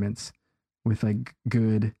environments with like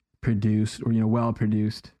good produced or well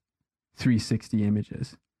produced 360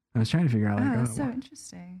 images. I was trying to figure out like, that's so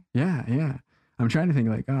interesting. Yeah. I'm trying to think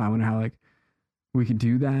like, I wonder how like we could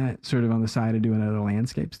do that sort of on the side of doing other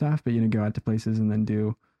landscape stuff, but go out to places and then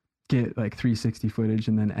get like 360 footage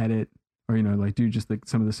and then edit, or like do just like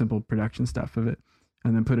some of the simple production stuff of it,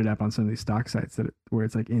 and then put it up on some of these stock sites where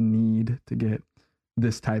it's like in need to get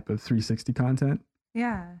this type of 360 content.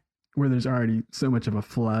 Yeah. Where there's already so much of a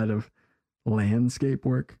flood of landscape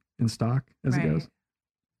work in stock as it goes.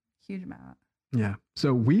 Huge amount. Yeah.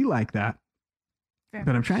 So we like that. Very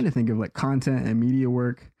but much. I'm trying to think of like content and media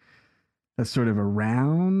work that's sort of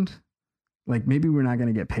around, like maybe we're not going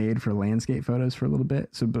to get paid for landscape photos for a little bit.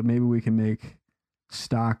 But maybe we can make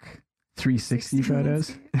stock 360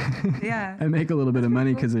 photos. Yeah. And make a little bit of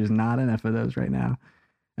money because there's not enough of those right now.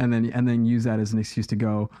 And then use that as an excuse to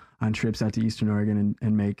go on trips out to Eastern Oregon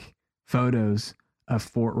and make photos of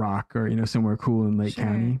Fort Rock or somewhere cool in Lake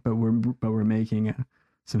County, but we're making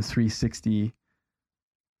some 360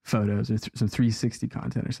 photos or some 360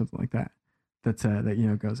 content or something like that.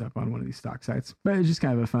 That goes up on one of these stock sites. But it's just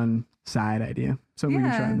kind of a fun side idea. Something we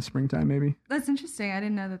can try in the springtime maybe. That's interesting. I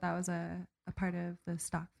didn't know that was a part of the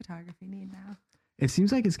stock photography need now. It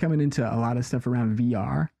seems like it's coming into a lot of stuff around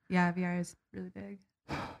VR. Yeah, VR is really big.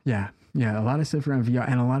 Yeah, a lot of stuff around VR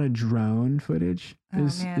and a lot of drone footage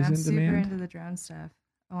is I'm in super demand. into the drone stuff.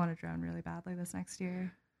 I want a drone really badly this next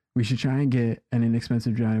year. We should try and get an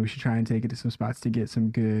inexpensive drone. We should try and take it to some spots to get some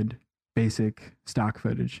good basic stock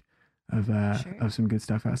footage of some good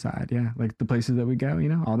stuff outside. Yeah, like the places that we go,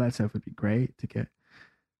 all that stuff would be great to get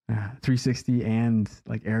 360 and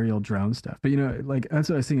like aerial drone stuff. But like that's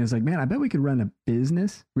what I was thinking is like, man, I bet we could run a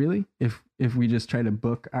business really if we just try to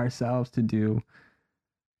book ourselves to do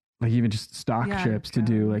like even just stock trips to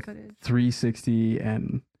do like footage. 360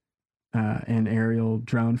 and aerial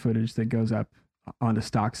drone footage that goes up onto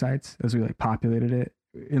stock sites as we like populated it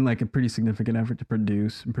in like a pretty significant effort to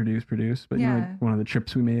produce. But you know, like one of the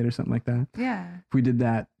trips we made or something like that. Yeah. If we did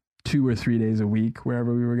that 2 or 3 days a week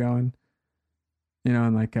wherever we were going, you know,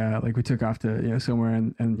 and like we took off to, you know, somewhere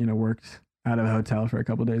and you know, worked out of a hotel for a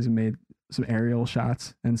couple of days and made some aerial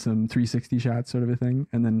shots and some 360 shots sort of a thing,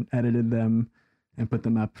 and then edited them and put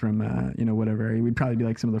them up from you know, whatever area. We'd probably be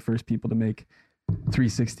like some of the first people to make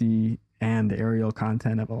 360 and aerial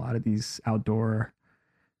content of a lot of these outdoor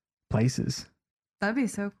places. That'd be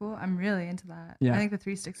so cool. I'm really into that. Yeah. I think the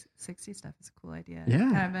 360 stuff is a cool idea. Yeah.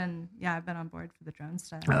 And I've been on board for the drone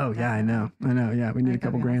stuff. Oh yeah, I know. Yeah, we need a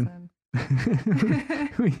couple grand.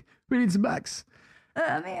 Awesome. we need some bucks.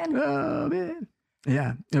 Oh man.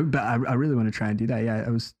 Yeah, but I really want to try and do that. Yeah,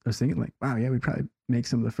 I was thinking like, wow, yeah, we'd probably make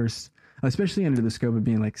some of the first, especially under the scope of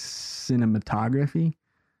being like cinematography.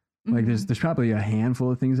 Like there's probably a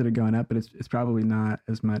handful of things that are going up, but it's probably not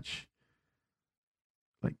as much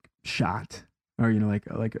like shot or, you know, like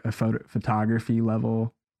a photography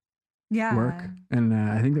level work. And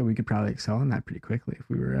I think that we could probably excel in that pretty quickly if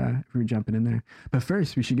we were jumping in there. But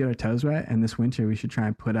first we should get our toes wet, and this winter we should try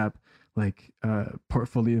and put up like a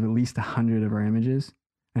portfolio of at least 100 of our images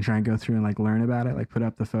and try and go through and like learn about it, like put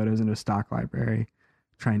up the photos into a stock library,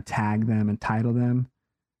 try and tag them and title them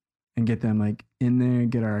and get them like in there,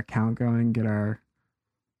 get our account going, get it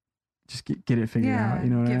figured out. You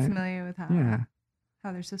know what I mean? Get familiar with how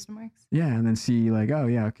their system works. Yeah. And then see like, oh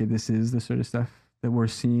yeah, okay, this is the sort of stuff that we're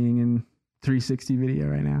seeing in 360 video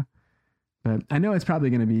right now. But I know it's probably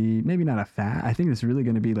going to be maybe not a fad. I think it's really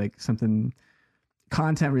going to be like something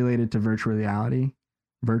content related to virtual reality.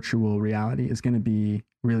 Virtual reality is going to be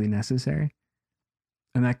really necessary.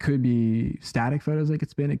 And that could be static photos like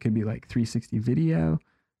it's been. It could be like 360 video. It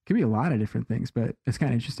could be a lot of different things, but it's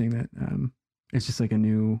kind of interesting that it's just like a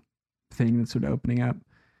new thing that's sort of opening up.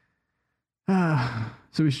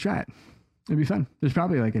 So we should try it. It'd be fun. There's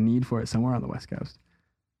probably like a need for it somewhere on the West Coast.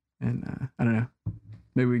 And I don't know.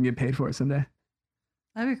 Maybe we can get paid for it someday.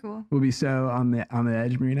 That'd be cool. We'll be so on the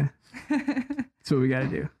edge, Marina. That's what we got to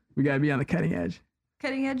do. We got to be on the cutting edge.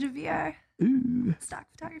 Cutting edge of VR. Ooh. Stock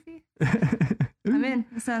photography. I'm in.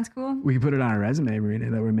 It sounds cool. We can put it on our resume, Marina,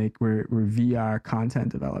 that we're VR content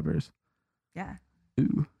developers. Yeah.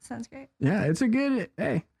 Ooh. Sounds great. Yeah, it's it's going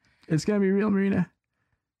to be real, Marina.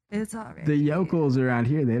 It's all right. The yokels around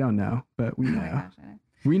here, they don't know, but we know. Oh my gosh, I know.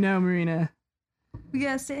 We know, Marina. We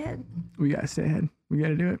got to stay ahead. We got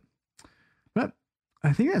to do it. But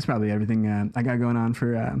I think that's probably everything I got going on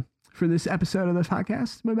for this episode of the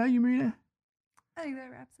podcast. What about you, Marina? I think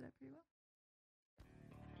that wraps it up pretty well.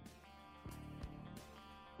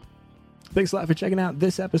 Thanks a lot for checking out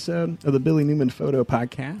this episode of the Billy Newman Photo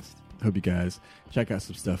Podcast. Hope you guys check out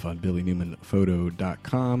some stuff on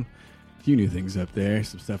billynewmanphoto.com. A few new things up there,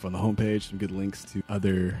 some stuff on the homepage, some good links to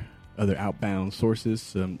other outbound sources,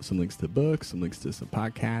 some links to books, some links to some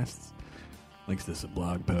podcasts, links to some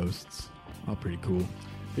blog posts. All pretty cool.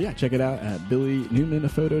 But yeah, check it out at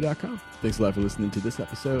billynewmanphoto.com. Thanks a lot for listening to this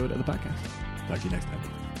episode of the podcast. Talk to you next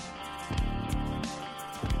time.